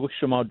Terry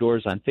Wickstrom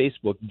Outdoors on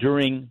Facebook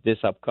during this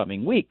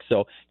upcoming week.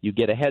 So you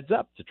get a heads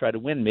up to try to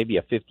win maybe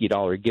a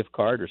 $50 gift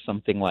card or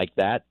something like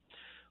that.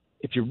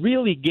 If you're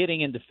really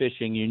getting into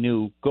fishing, you're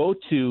new, go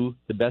to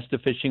The Best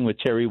of Fishing with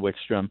Terry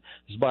Wickstrom.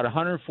 There's about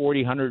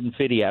 140,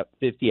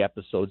 150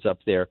 episodes up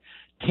there.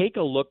 Take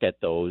a look at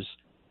those,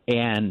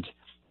 and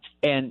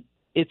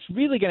it's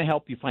really going to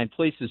help you find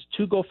places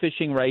to go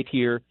fishing right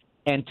here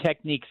and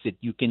techniques that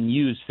you can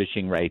use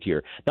fishing right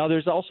here. Now,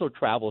 there's also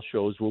travel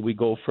shows where we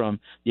go from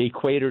the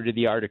equator to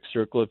the Arctic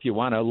Circle if you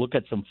want to look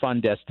at some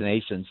fun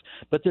destinations.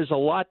 But there's a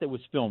lot that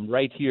was filmed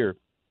right here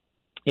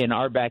in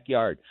our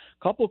backyard.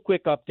 Couple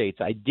quick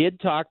updates. I did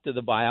talk to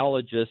the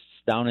biologists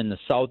down in the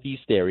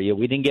southeast area.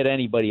 We didn't get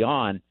anybody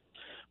on,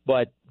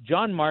 but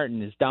John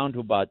Martin is down to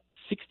about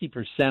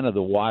 60% of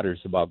the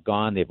water's about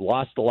gone. They've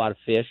lost a lot of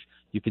fish.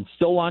 You can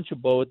still launch a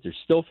boat. There's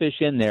still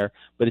fish in there,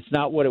 but it's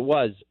not what it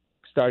was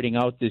starting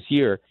out this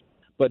year.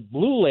 But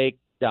Blue Lake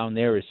down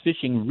there is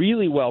fishing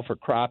really well for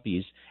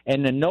crappies,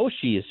 and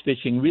Nenoshi is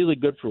fishing really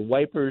good for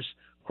wipers,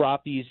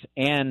 crappies,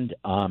 and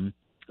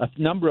a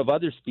number of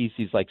other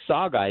species like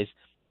sawguys.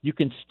 You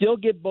can still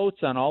get boats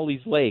on all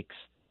these lakes,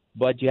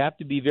 but you have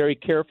to be very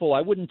careful. I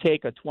wouldn't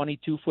take a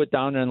 22-foot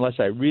down there unless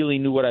I really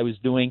knew what I was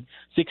doing.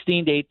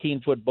 16 to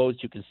 18-foot boats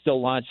you can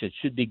still launch. It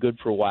should be good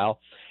for a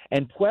while.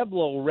 And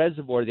Pueblo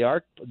Reservoir,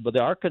 the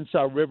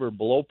Arkansas River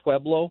below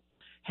Pueblo,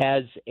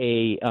 has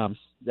a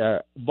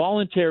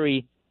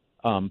voluntary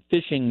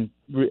fishing,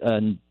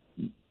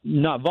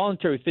 not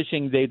voluntary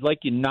fishing. They'd like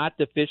you not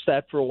to fish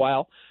that for a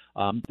while.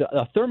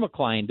 A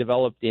thermocline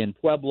developed in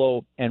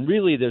Pueblo, and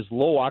really there's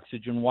low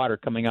oxygen water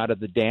coming out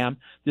of the dam.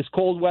 This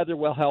cold weather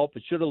will help.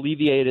 It should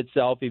alleviate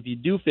itself. If you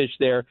do fish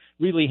there,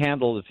 really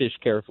handle the fish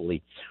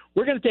carefully.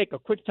 We're going to take a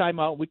quick time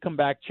out. When we come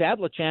back, Chad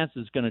LaChance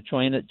is going to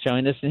join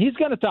us, and he's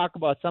going to talk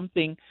about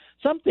something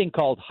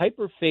called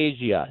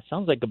hyperphagia.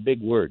 Sounds like a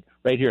big word,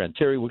 right here on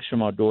Terry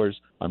Wickstrom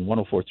Outdoors on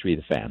 104.3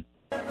 The Fan.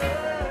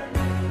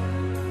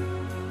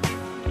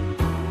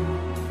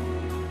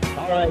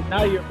 All right,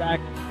 now you're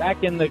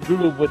back in the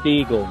groove with the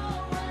Eagles.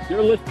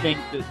 You're listening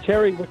to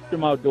Terry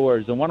Wickstrom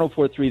Outdoors on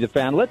 104.3 The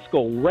Fan. Let's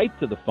go right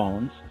to the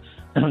phones.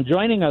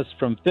 Joining us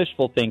from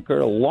Fishful Thinker,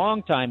 a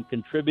longtime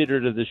contributor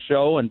to the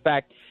show. In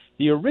fact,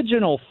 the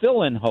original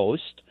fill-in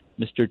host,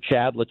 Mr.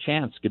 Chad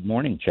LaChance. Good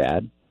morning,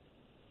 Chad.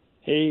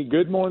 Hey,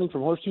 good morning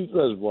from Horseshoe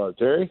Reservoir,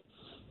 Terry.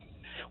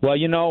 Well,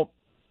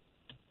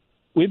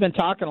 we've been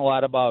talking a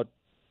lot about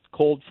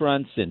cold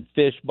fronts and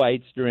fish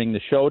bites during the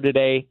show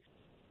today.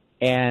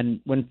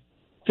 And when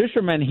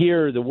fishermen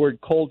hear the word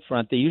cold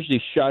front, they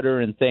usually shudder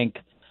and think,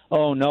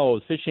 oh, no,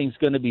 fishing's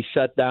going to be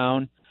shut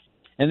down.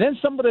 And then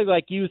somebody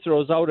like you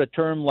throws out a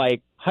term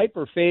like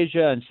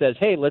hyperphagia and says,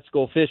 hey, let's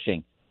go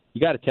fishing.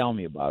 You got to tell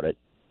me about it.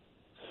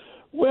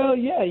 Well,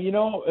 yeah,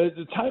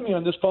 the timing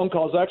on this phone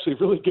call is actually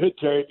really good,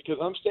 Terry, because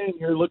I'm standing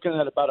here looking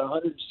at about a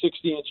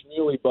 160-inch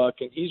muley buck,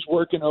 and he's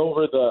working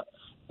over the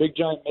big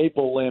giant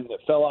maple limb that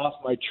fell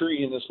off my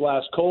tree in this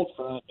last cold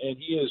front, and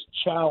he is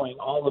chowing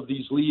all of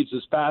these leaves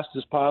as fast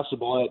as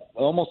possible at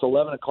almost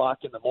 11 o'clock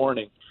in the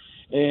morning.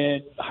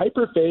 And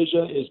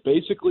hyperphagia is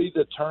basically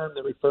the term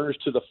that refers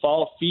to the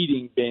fall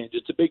feeding binge.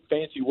 It's a big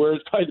fancy word.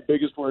 It's probably the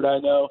biggest word I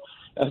know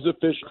as a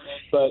fisherman,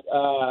 but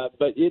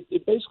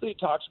it basically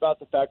talks about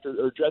the fact or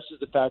addresses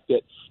the fact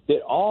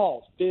that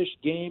all fish,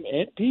 game,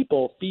 and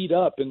people feed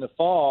up in the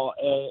fall.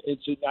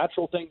 It's a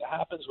natural thing that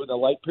happens when the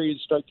light periods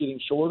start getting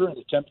shorter and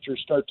the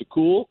temperatures start to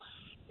cool.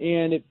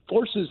 And it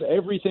forces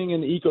everything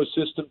in the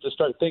ecosystem to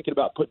start thinking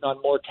about putting on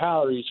more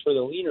calories for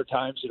the leaner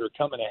times that are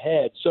coming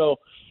ahead. So,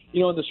 in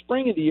the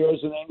spring of the year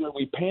as an angler,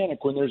 we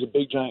panic when there's a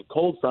big giant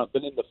cold front.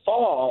 But in the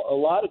fall, a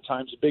lot of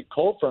times a big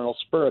cold front will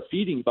spur a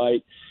feeding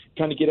bite,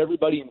 kind of get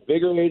everybody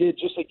invigorated,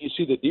 just like you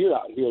see the deer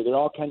out here. They're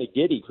all kind of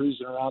giddy,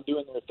 cruising around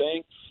doing their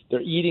thing.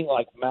 They're eating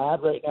like mad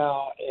right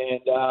now,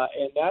 and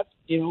that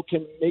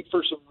can make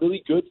for some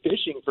really good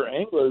fishing for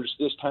anglers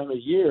this time of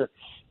year.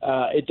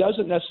 It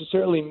doesn't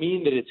necessarily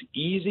mean that it's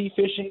easy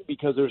fishing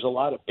because there's a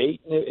lot of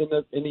bait in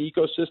the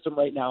ecosystem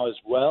right now as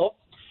well.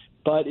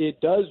 But it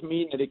does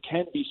mean that it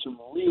can be some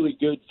really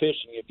good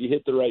fishing if you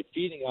hit the right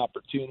feeding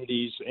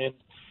opportunities. And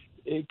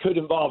it could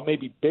involve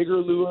maybe bigger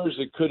lures.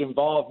 It could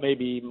involve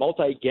maybe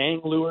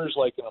multi-gang lures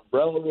like an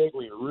umbrella rig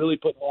where you're really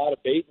putting a lot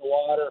of bait in the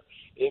water.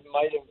 It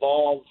might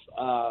involve,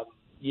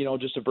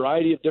 just a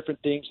variety of different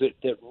things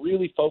that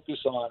really focus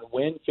on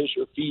when fish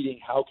are feeding,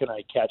 how can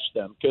I catch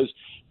them? Because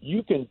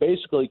you can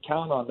basically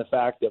count on the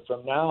fact that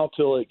from now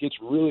till it gets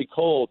really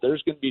cold,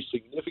 there's going to be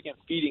significant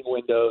feeding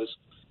windows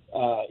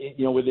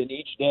within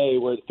each day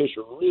where the fish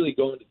are really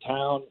going to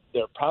town.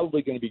 They're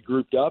probably going to be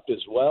grouped up as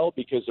well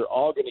because they're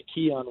all going to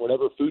key on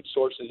whatever food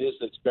source it is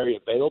that's very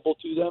available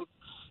to them.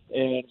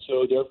 And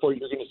so therefore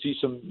you're going to see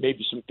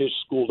maybe some fish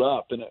schooled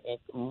up. And a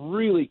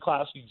really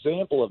classic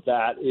example of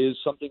that is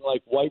something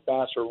like white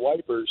bass or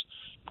wipers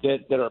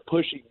that are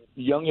pushing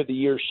young of the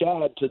year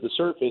shad to the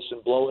surface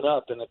and blowing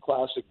up in a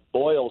classic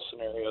boil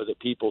scenario that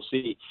people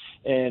see.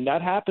 And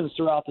that happens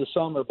throughout the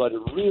summer, but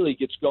it really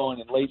gets going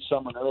in late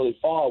summer and early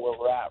fall where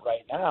we're at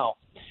right now.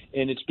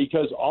 And it's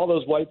because all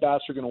those white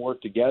bass are going to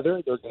work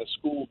together. They're going to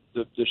school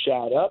the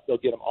shad up. They'll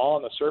get them all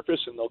on the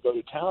surface, and they'll go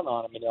to town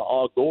on them, and they'll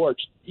all gorge,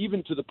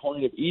 even to the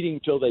point of eating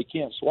till they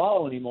can't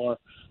swallow anymore.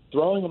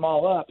 Throwing them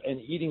all up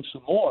and eating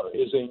some more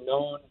is a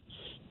known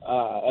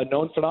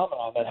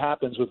phenomenon that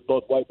happens with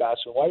both white bass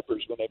and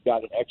wipers when they've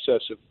got an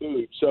excess of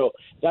food. So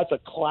that's a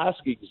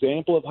classic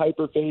example of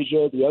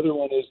hyperphagia. The other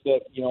one is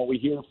that, we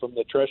hear from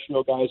the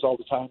terrestrial guys all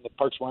the time, the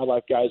Parks and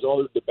Wildlife guys,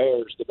 the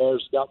bears,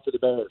 scout for the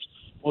bears.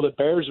 Well, the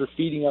bears are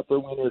feeding up their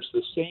winter. It's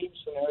the same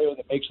scenario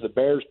that makes the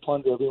bears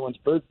plunder everyone's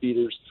bird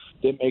feeders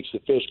that makes the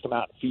fish come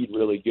out and feed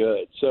really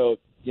good. So,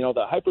 the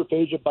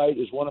hyperphagia bite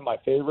is one of my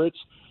favorites,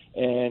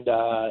 and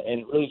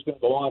it really is going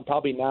to go on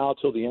probably now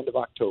till the end of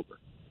October.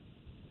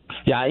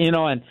 Yeah,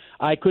 and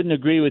I couldn't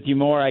agree with you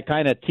more. I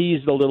kind of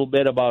teased a little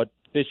bit about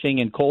fishing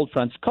and cold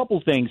fronts. A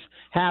couple things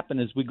happen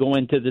as we go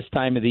into this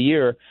time of the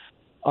year.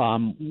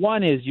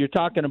 One is you're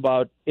talking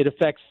about it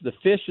affects the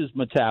fish's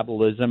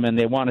metabolism and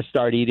they want to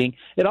start eating.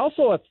 It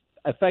also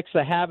affects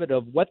the habit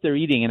of what they're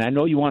eating, and I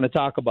know you want to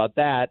talk about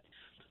that.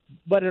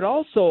 But it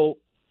also,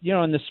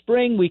 in the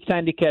spring we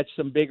tend to catch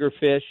some bigger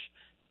fish,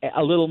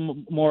 a little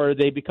more.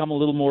 They become a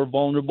little more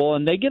vulnerable,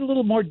 and they get a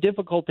little more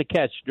difficult to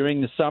catch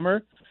during the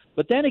summer.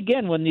 But then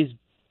again, when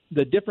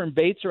the different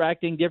baits are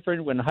acting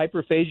different, when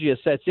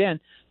hyperphagia sets in,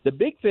 the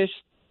big fish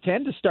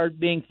tend to start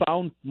being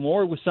found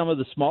more with some of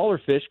the smaller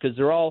fish because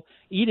they're all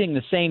eating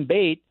the same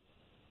bait,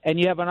 and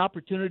you have an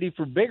opportunity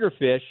for bigger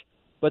fish.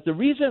 But the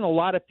reason a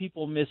lot of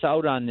people miss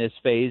out on this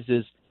phase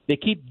is they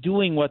keep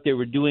doing what they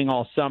were doing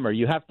all summer.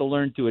 You have to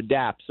learn to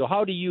adapt. So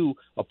how do you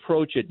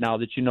approach it now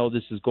that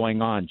this is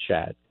going on,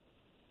 Chad?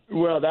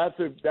 Well, that's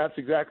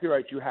exactly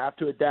right. You have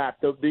to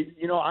adapt.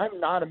 I'm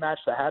not a match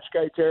the hatch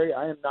guy, Terry.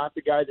 I am not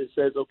the guy that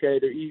says, okay,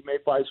 they're eating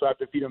mayfly, so I have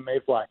to feed them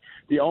mayfly.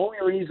 The only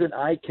reason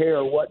I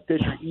care what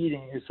fish are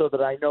eating is so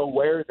that I know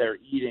where they're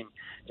eating.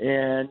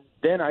 And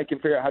then I can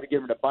figure out how to get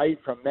them to bite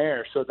from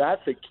there. So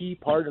that's a key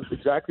part of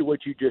exactly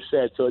what you just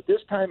said. So at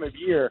this time of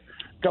year,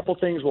 a couple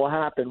things will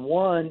happen.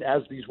 One,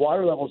 as these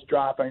water levels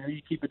drop, I know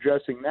you keep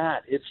addressing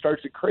that, it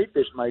starts a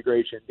crayfish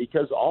migration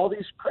because all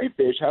these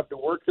crayfish have to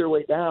work their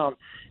way down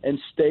and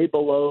stay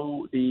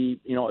below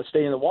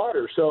stay in the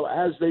water. So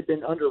as they've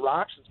been under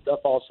rocks and stuff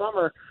all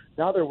summer,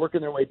 now they're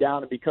working their way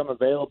down and become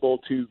available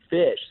to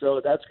fish.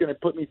 So that's going to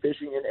put me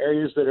fishing in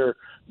areas that are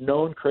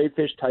known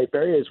crayfish type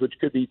areas, which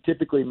could be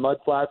typically mud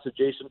flats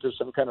adjacent to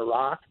some kind of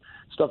rock,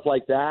 stuff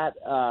like that,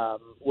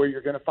 where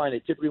you're going to find they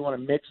typically want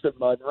to mix the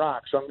mud and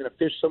rock. So I'm going to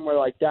fish somewhere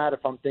like that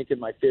if I'm thinking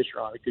my fish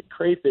are on a good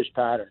crayfish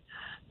pattern.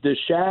 The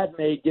shad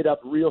may get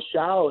up real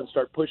shallow and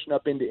start pushing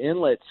up into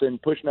inlets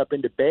and pushing up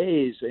into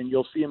bays, and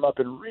you'll see them up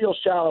in real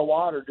shallow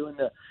water doing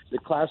the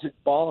classic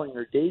balling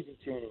or daisy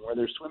chaining where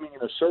they're swimming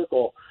in a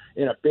circle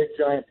in a big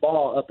giant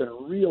ball up in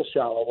real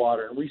shallow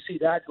water. And we see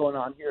that going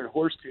on here in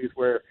Horsetooth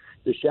where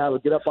the shad will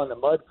get up on the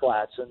mud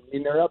flats,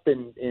 and they're up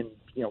in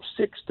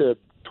 6 to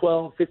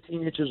 12,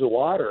 15 inches of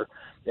water,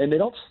 and they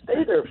don't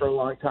stay there for a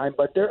long time,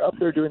 but they're up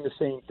there doing the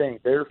same thing.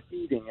 They're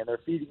feeding, and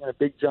they're feeding in a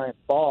big giant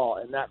ball,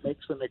 and that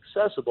makes them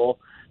accessible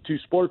to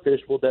sport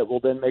fish that will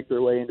then make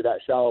their way into that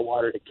shallow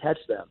water to catch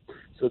them.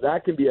 So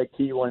that can be a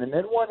key one. And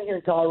then one here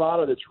in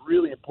Colorado that's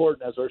really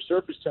important as our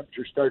surface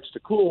temperature starts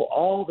to cool,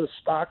 all the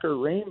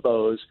stocker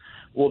rainbows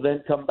will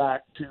then come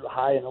back to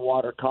high in the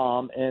water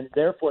column, and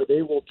therefore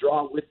they will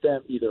draw with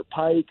them either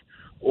pike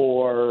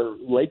or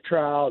lake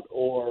trout,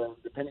 or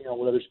depending on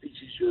what other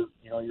species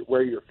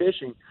where you're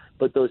fishing.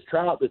 But those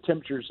trout, the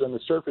temperatures on the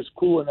surface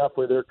cool enough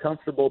where they're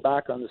comfortable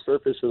back on the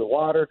surface of the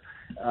water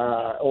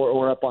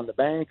or up on the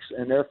banks,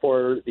 and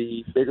therefore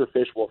the bigger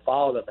fish will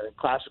follow them. And a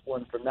classic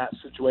one from that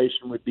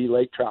situation would be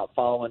lake trout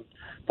following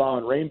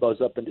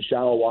rainbows up into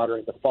shallow water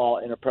in the fall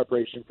in a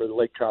preparation for the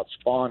lake trout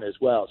spawn as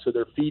well. So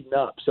they're feeding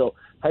up. So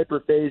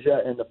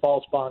hyperphagia and the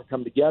fall spawn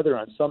come together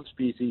on some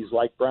species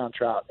like brown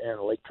trout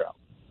and lake trout.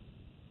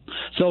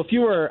 So if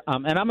you were,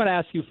 and I'm going to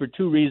ask you for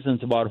two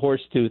reasons about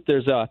Horsetooth.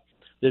 There's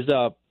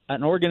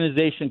an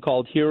organization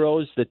called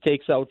Heroes that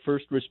takes out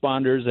first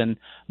responders and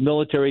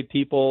military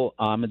people.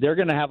 They're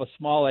going to have a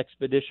small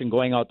expedition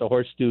going out to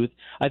Horsetooth.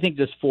 I think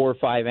there's 4 or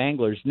 5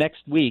 anglers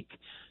next week.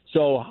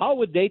 So how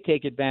would they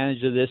take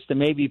advantage of this to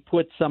maybe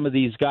put some of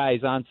these guys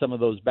on some of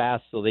those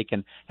bass so they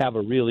can have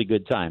a really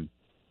good time?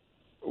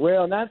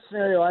 Well, in that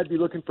scenario, I'd be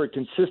looking for a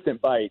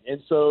consistent bite.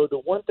 And so the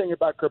one thing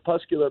about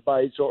crepuscular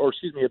bites,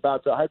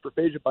 about the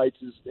hyperphagia bites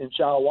is in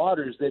shallow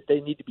water is that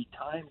they need to be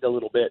timed a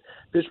little bit.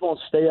 Fish won't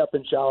stay up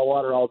in shallow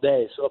water all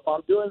day. So if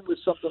I'm doing with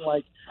something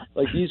like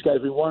these guys,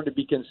 we want them to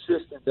be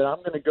consistent, then I'm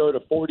going to go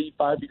to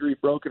 45-degree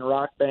broken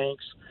rock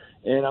banks,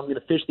 and I'm going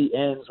to fish the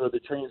ends or the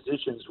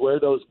transitions where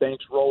those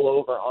banks roll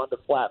over onto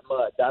flat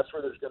mud. That's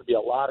where there's going to be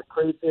a lot of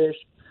crayfish.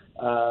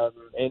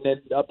 And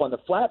then up on the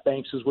flat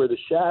banks is where the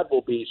shad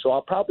will be. So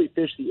I'll probably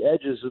fish the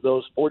edges of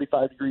those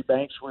 45-degree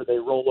banks where they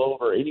roll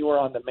over. Anywhere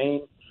on the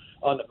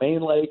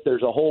main lake,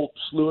 there's a whole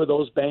slew of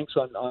those banks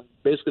on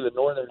basically the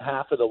northern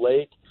half of the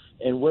lake.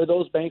 And where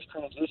those banks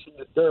transition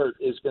to dirt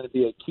is going to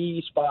be a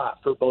key spot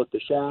for both the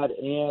shad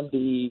and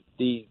the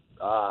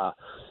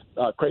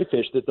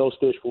crayfish that those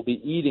fish will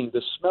be eating.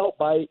 The smelt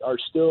bite are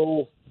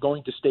still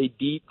going to stay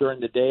deep during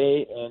the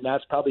day, and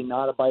that's probably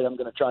not a bite I'm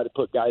going to try to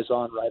put guys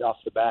on right off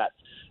the bat.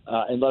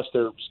 Unless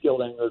they're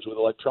skilled anglers with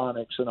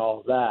electronics and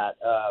all of that.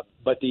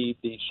 But the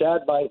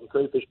shad bite and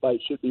crayfish bite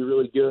should be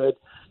really good.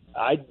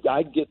 I'd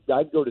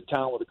go to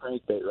town with a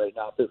crankbait right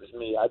now if it was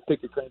me. I'd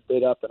pick a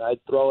crankbait up and I'd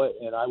throw it,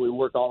 and I would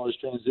work all those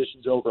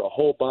transitions over a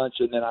whole bunch,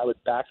 and then I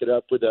would back it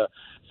up with a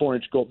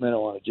 4-inch Gulp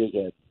minnow on a jig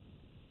head.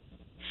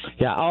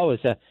 Yeah, always.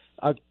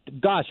 A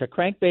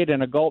crankbait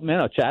and a Gulp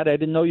minnow, Chad. I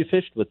didn't know you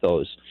fished with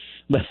those.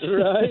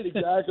 Right,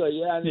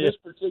 exactly. Yeah, in this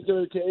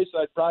particular case,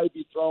 I'd probably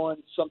be throwing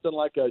something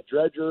like a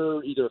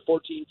dredger, either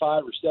 14.5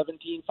 or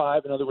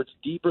 17.5. In other words,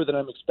 deeper than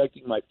I'm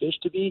expecting my fish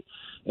to be,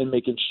 and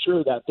making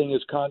sure that thing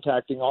is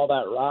contacting all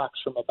that rocks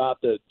from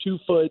about the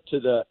 2-foot to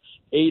the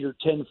 8 or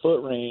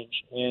 10-foot range,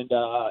 and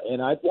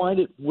I'd wind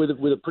it with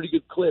a pretty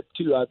good clip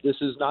too. This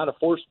is not a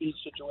 4-speed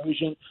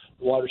situation.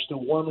 The water's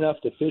still warm enough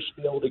to fish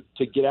be able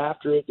to get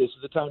after it. This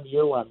is the time of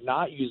year where I'm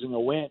not using a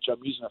winch.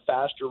 I'm using a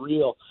faster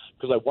reel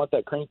because I want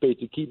that crankbait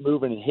to keep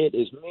moving and hit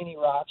as many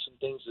rocks and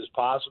things as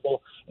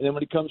possible. And then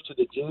when it comes to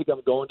the jig,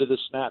 I'm going to the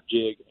snap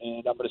jig,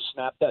 and I'm going to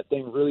snap that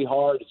thing really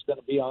hard. It's going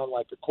to be on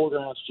like a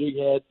 1/4-ounce jig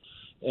head,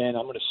 and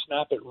I'm going to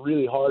snap it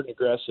really hard and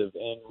aggressive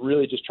and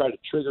really just try to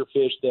trigger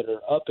fish that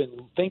are up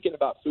and thinking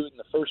about food in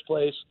the first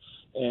place,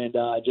 and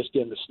just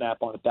get them to snap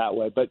on it that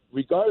way. But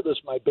regardless,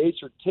 my baits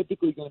are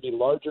typically going to be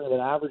larger than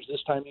average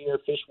this time of year.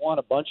 Fish want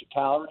a bunch of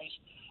calories.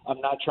 I'm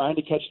not trying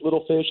to catch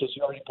little fish. As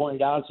you already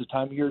pointed out, it's the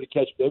time of year to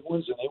catch big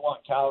ones, and they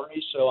want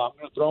calories, so I'm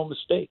going to throw them a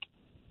steak.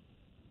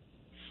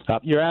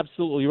 You're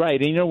absolutely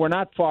right. And, we're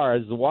not far.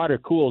 As the water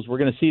cools, we're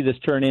going to see this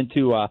turn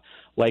into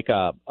like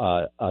a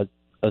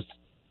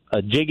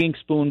jigging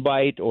spoon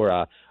bite or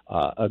a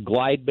a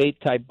glide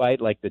bait type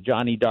bite like the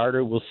Johnny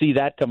Darter. We'll see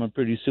that coming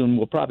pretty soon.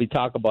 We'll probably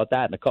talk about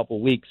that in a couple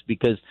of weeks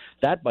because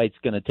that bite's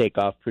going to take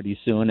off pretty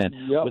soon.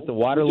 And with the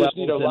water levels,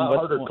 need a lot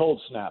harder cold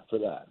snap for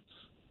that.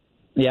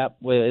 Yeah,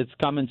 well, it's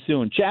coming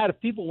soon. Chad, if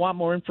people want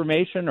more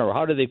information, or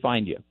how do they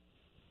find you?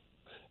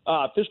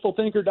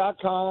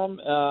 Fishbowlthinker.com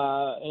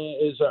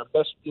is our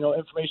best,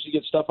 information to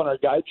get stuff on our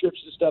guide trips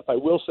and stuff. I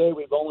will say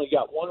we've only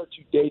got 1 or 2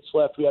 dates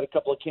left. We had a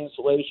couple of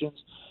cancellations.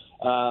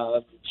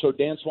 So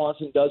Dan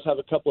Swanson does have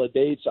a couple of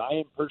dates. I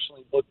am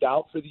personally booked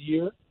out for the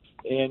year.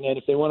 And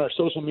if they want our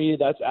social media,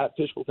 that's at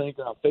Fishbowl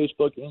Thinker on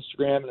Facebook,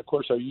 Instagram, and, of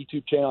course, our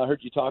YouTube channel. I heard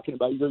you talking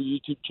about your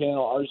YouTube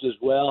channel, ours as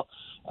well.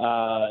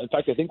 In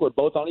fact, I think we're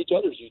both on each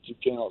other's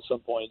YouTube channel at some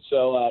point.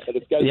 So, but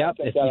if you guys want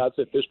to check that out, it's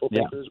at Fishbowl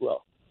Thinker as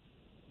well.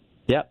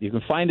 Yep, you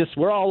can find us.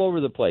 We're all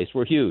over the place.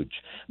 We're huge.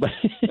 But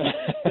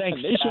thanks,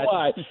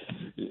 nationwide.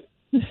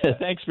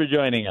 Thanks for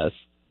joining us.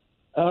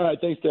 All right,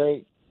 thanks,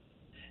 Terry.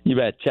 You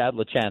bet. Chad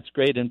LaChance,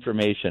 great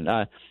information.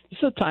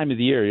 It's the time of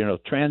the year,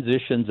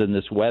 transitions in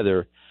this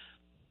weather.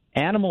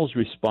 Animals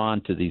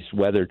respond to these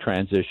weather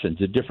transitions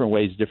in different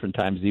ways, different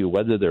times of the year,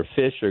 whether they're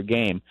fish or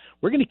game.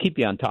 We're going to keep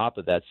you on top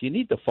of that, so you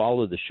need to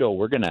follow the show.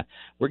 We're going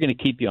to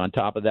keep you on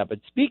top of that. But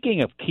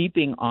speaking of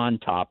keeping on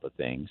top of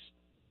things,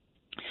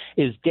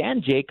 is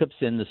Dan Jacobs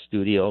in the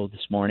studio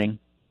this morning?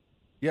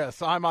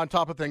 Yes, I'm on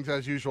top of things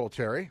as usual,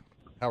 Terry.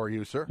 How are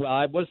you, sir?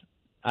 Well,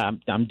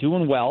 I'm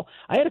doing well.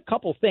 I had a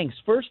couple things.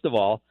 First of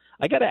all,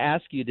 I got to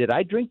ask you, did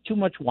I drink too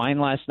much wine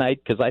last night?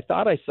 Because I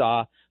thought I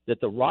saw that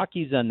the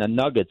Rockies and the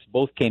Nuggets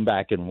both came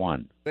back and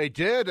won. They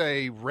did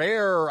a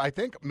rare, I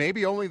think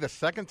maybe only the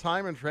second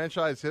time in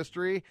franchise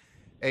history,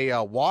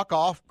 a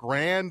walk-off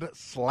grand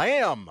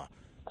slam.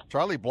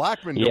 Charlie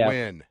Blackmon to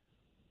win.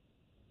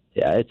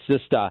 Yeah, it's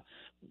just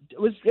it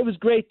was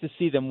great to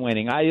see them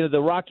winning.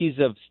 The Rockies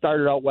have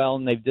started out well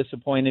and they've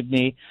disappointed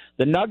me.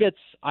 The Nuggets,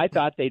 I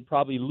thought they'd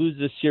probably lose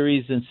this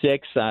series in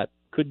 6.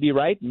 Could be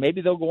right.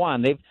 Maybe they'll go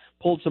on. They've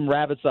pulled some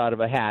rabbits out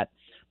of a hat.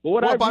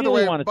 But by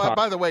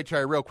the way,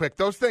 Terry, real quick,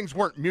 those things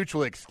weren't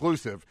mutually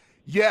exclusive.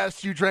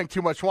 Yes, you drank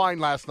too much wine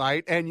last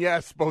night, and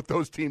yes, both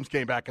those teams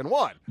came back and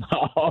won.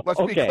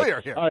 Let's be clear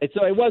here. All right,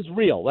 so it was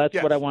real. That's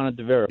what I wanted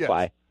to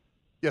verify.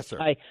 Yes,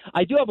 sir.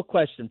 I do have a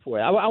question for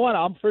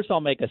you. First I'll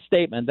make a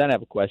statement, then I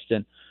have a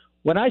question.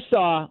 When I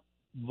saw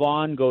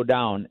Vaughn go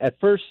down, at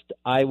first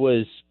I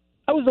was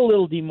a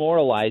little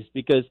demoralized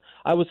because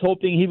I was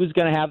hoping he was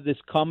going to have this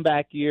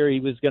comeback year. He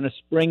was going to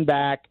spring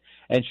back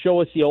and show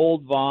us the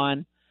old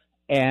Vaughn.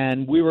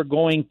 And we were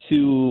going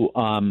to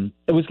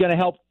it was going to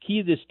help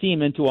key this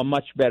team into a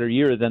much better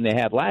year than they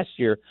had last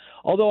year.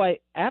 Although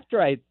after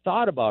I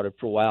thought about it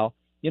for a while,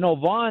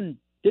 Vaughn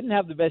didn't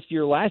have the best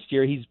year last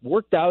year. He's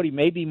worked out. He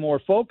may be more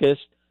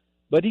focused,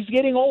 but he's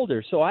getting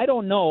older. So I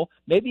don't know.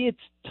 Maybe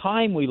it's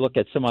time we look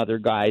at some other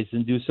guys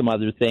and do some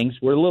other things.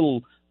 We're a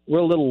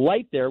little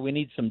light there. We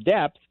need some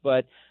depth,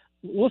 but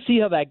we'll see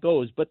how that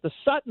goes. But the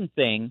Sutton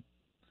thing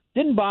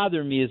didn't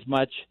bother me as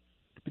much.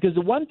 Because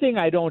the one thing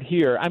I don't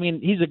hear,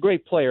 he's a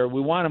great player.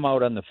 We want him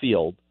out on the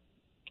field.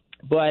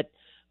 But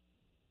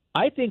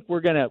I think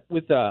we're going to,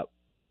 with the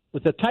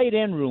tight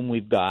end room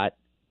we've got,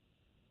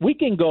 we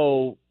can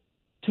go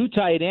 2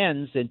 tight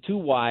ends and 2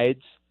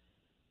 wides,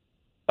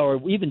 or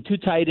even 2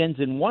 tight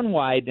ends and 1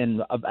 wide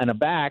and a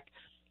back.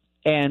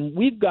 And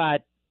we've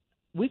got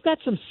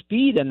some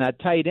speed in that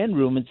tight end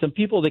room and some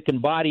people that can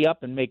body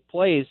up and make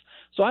plays.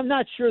 So I'm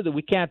not sure that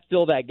we can't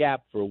fill that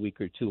gap for a week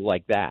or 2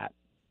 like that.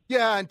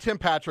 Yeah, and Tim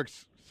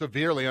Patrick's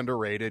severely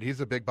underrated. He's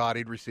a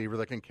big-bodied receiver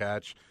that can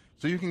catch,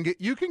 so you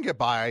can get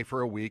by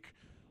for a week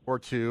or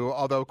 2.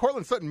 Although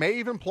Cortland Sutton may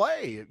even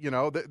play.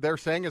 They're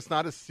saying it's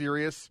not as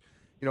serious,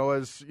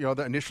 as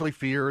they initially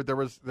feared. There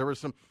was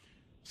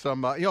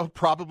some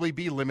probably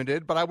be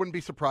limited, but I wouldn't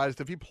be surprised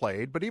if he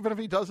played. But even if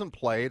he doesn't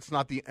play, it's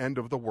not the end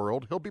of the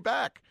world. He'll be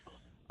back.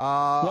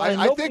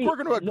 I think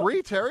we're going to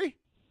agree, Terry.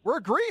 We're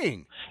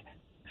agreeing.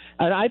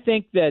 And I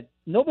think that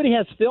nobody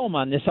has film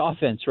on this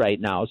offense right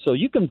now. So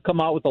you can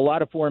come out with a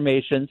lot of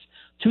formations.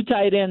 2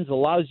 tight ends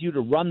allows you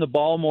to run the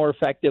ball more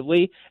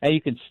effectively, and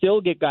you can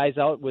still get guys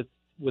out with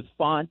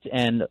Font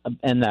and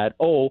that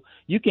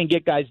you can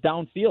get guys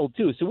downfield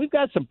too. So we've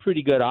got some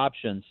pretty good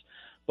options.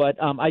 But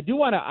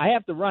I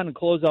have to run and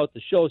close out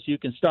the show so you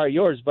can start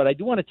yours. But I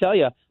do want to tell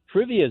you,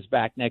 trivia is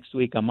back next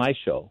week on my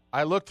show.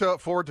 I look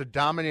forward to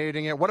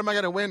dominating it. What am I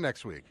going to win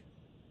next week?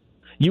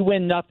 You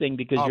win nothing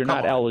because you're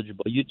not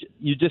eligible.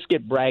 You just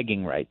get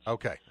bragging rights.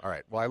 Okay, all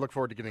right. Well, I look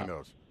forward to getting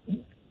those.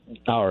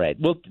 All right.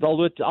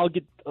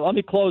 Let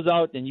me close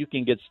out, and you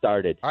can get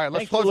started. All right.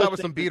 Let's close out with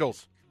some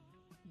Beatles.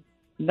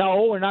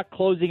 No, we're not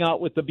closing out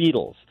with the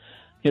Beatles.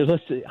 Here,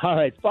 all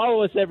right.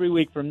 Follow us every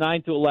week from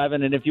 9 to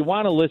 11, and if you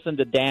want to listen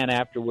to Dan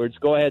afterwards,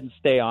 go ahead and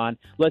stay on,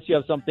 unless you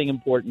have something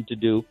important to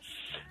do.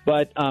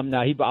 But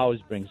now he always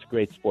brings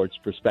great sports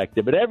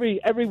perspective. But every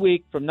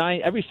week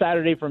every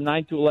Saturday from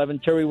 9 to 11,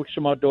 Terry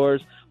Wickstrom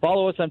Outdoors.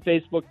 Follow us on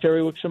Facebook,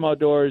 Terry Wickstrom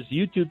Outdoors,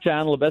 YouTube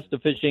channel, The Best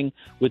of Fishing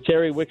with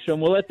Terry Wickstrom.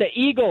 We'll let the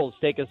Eagles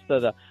take us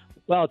to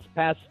it's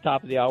past the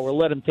top of the hour. We'll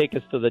let them take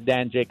us to the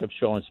Dan Jacobs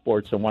Show on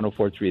Sports on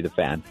 104.3 The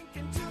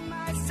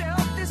Fan.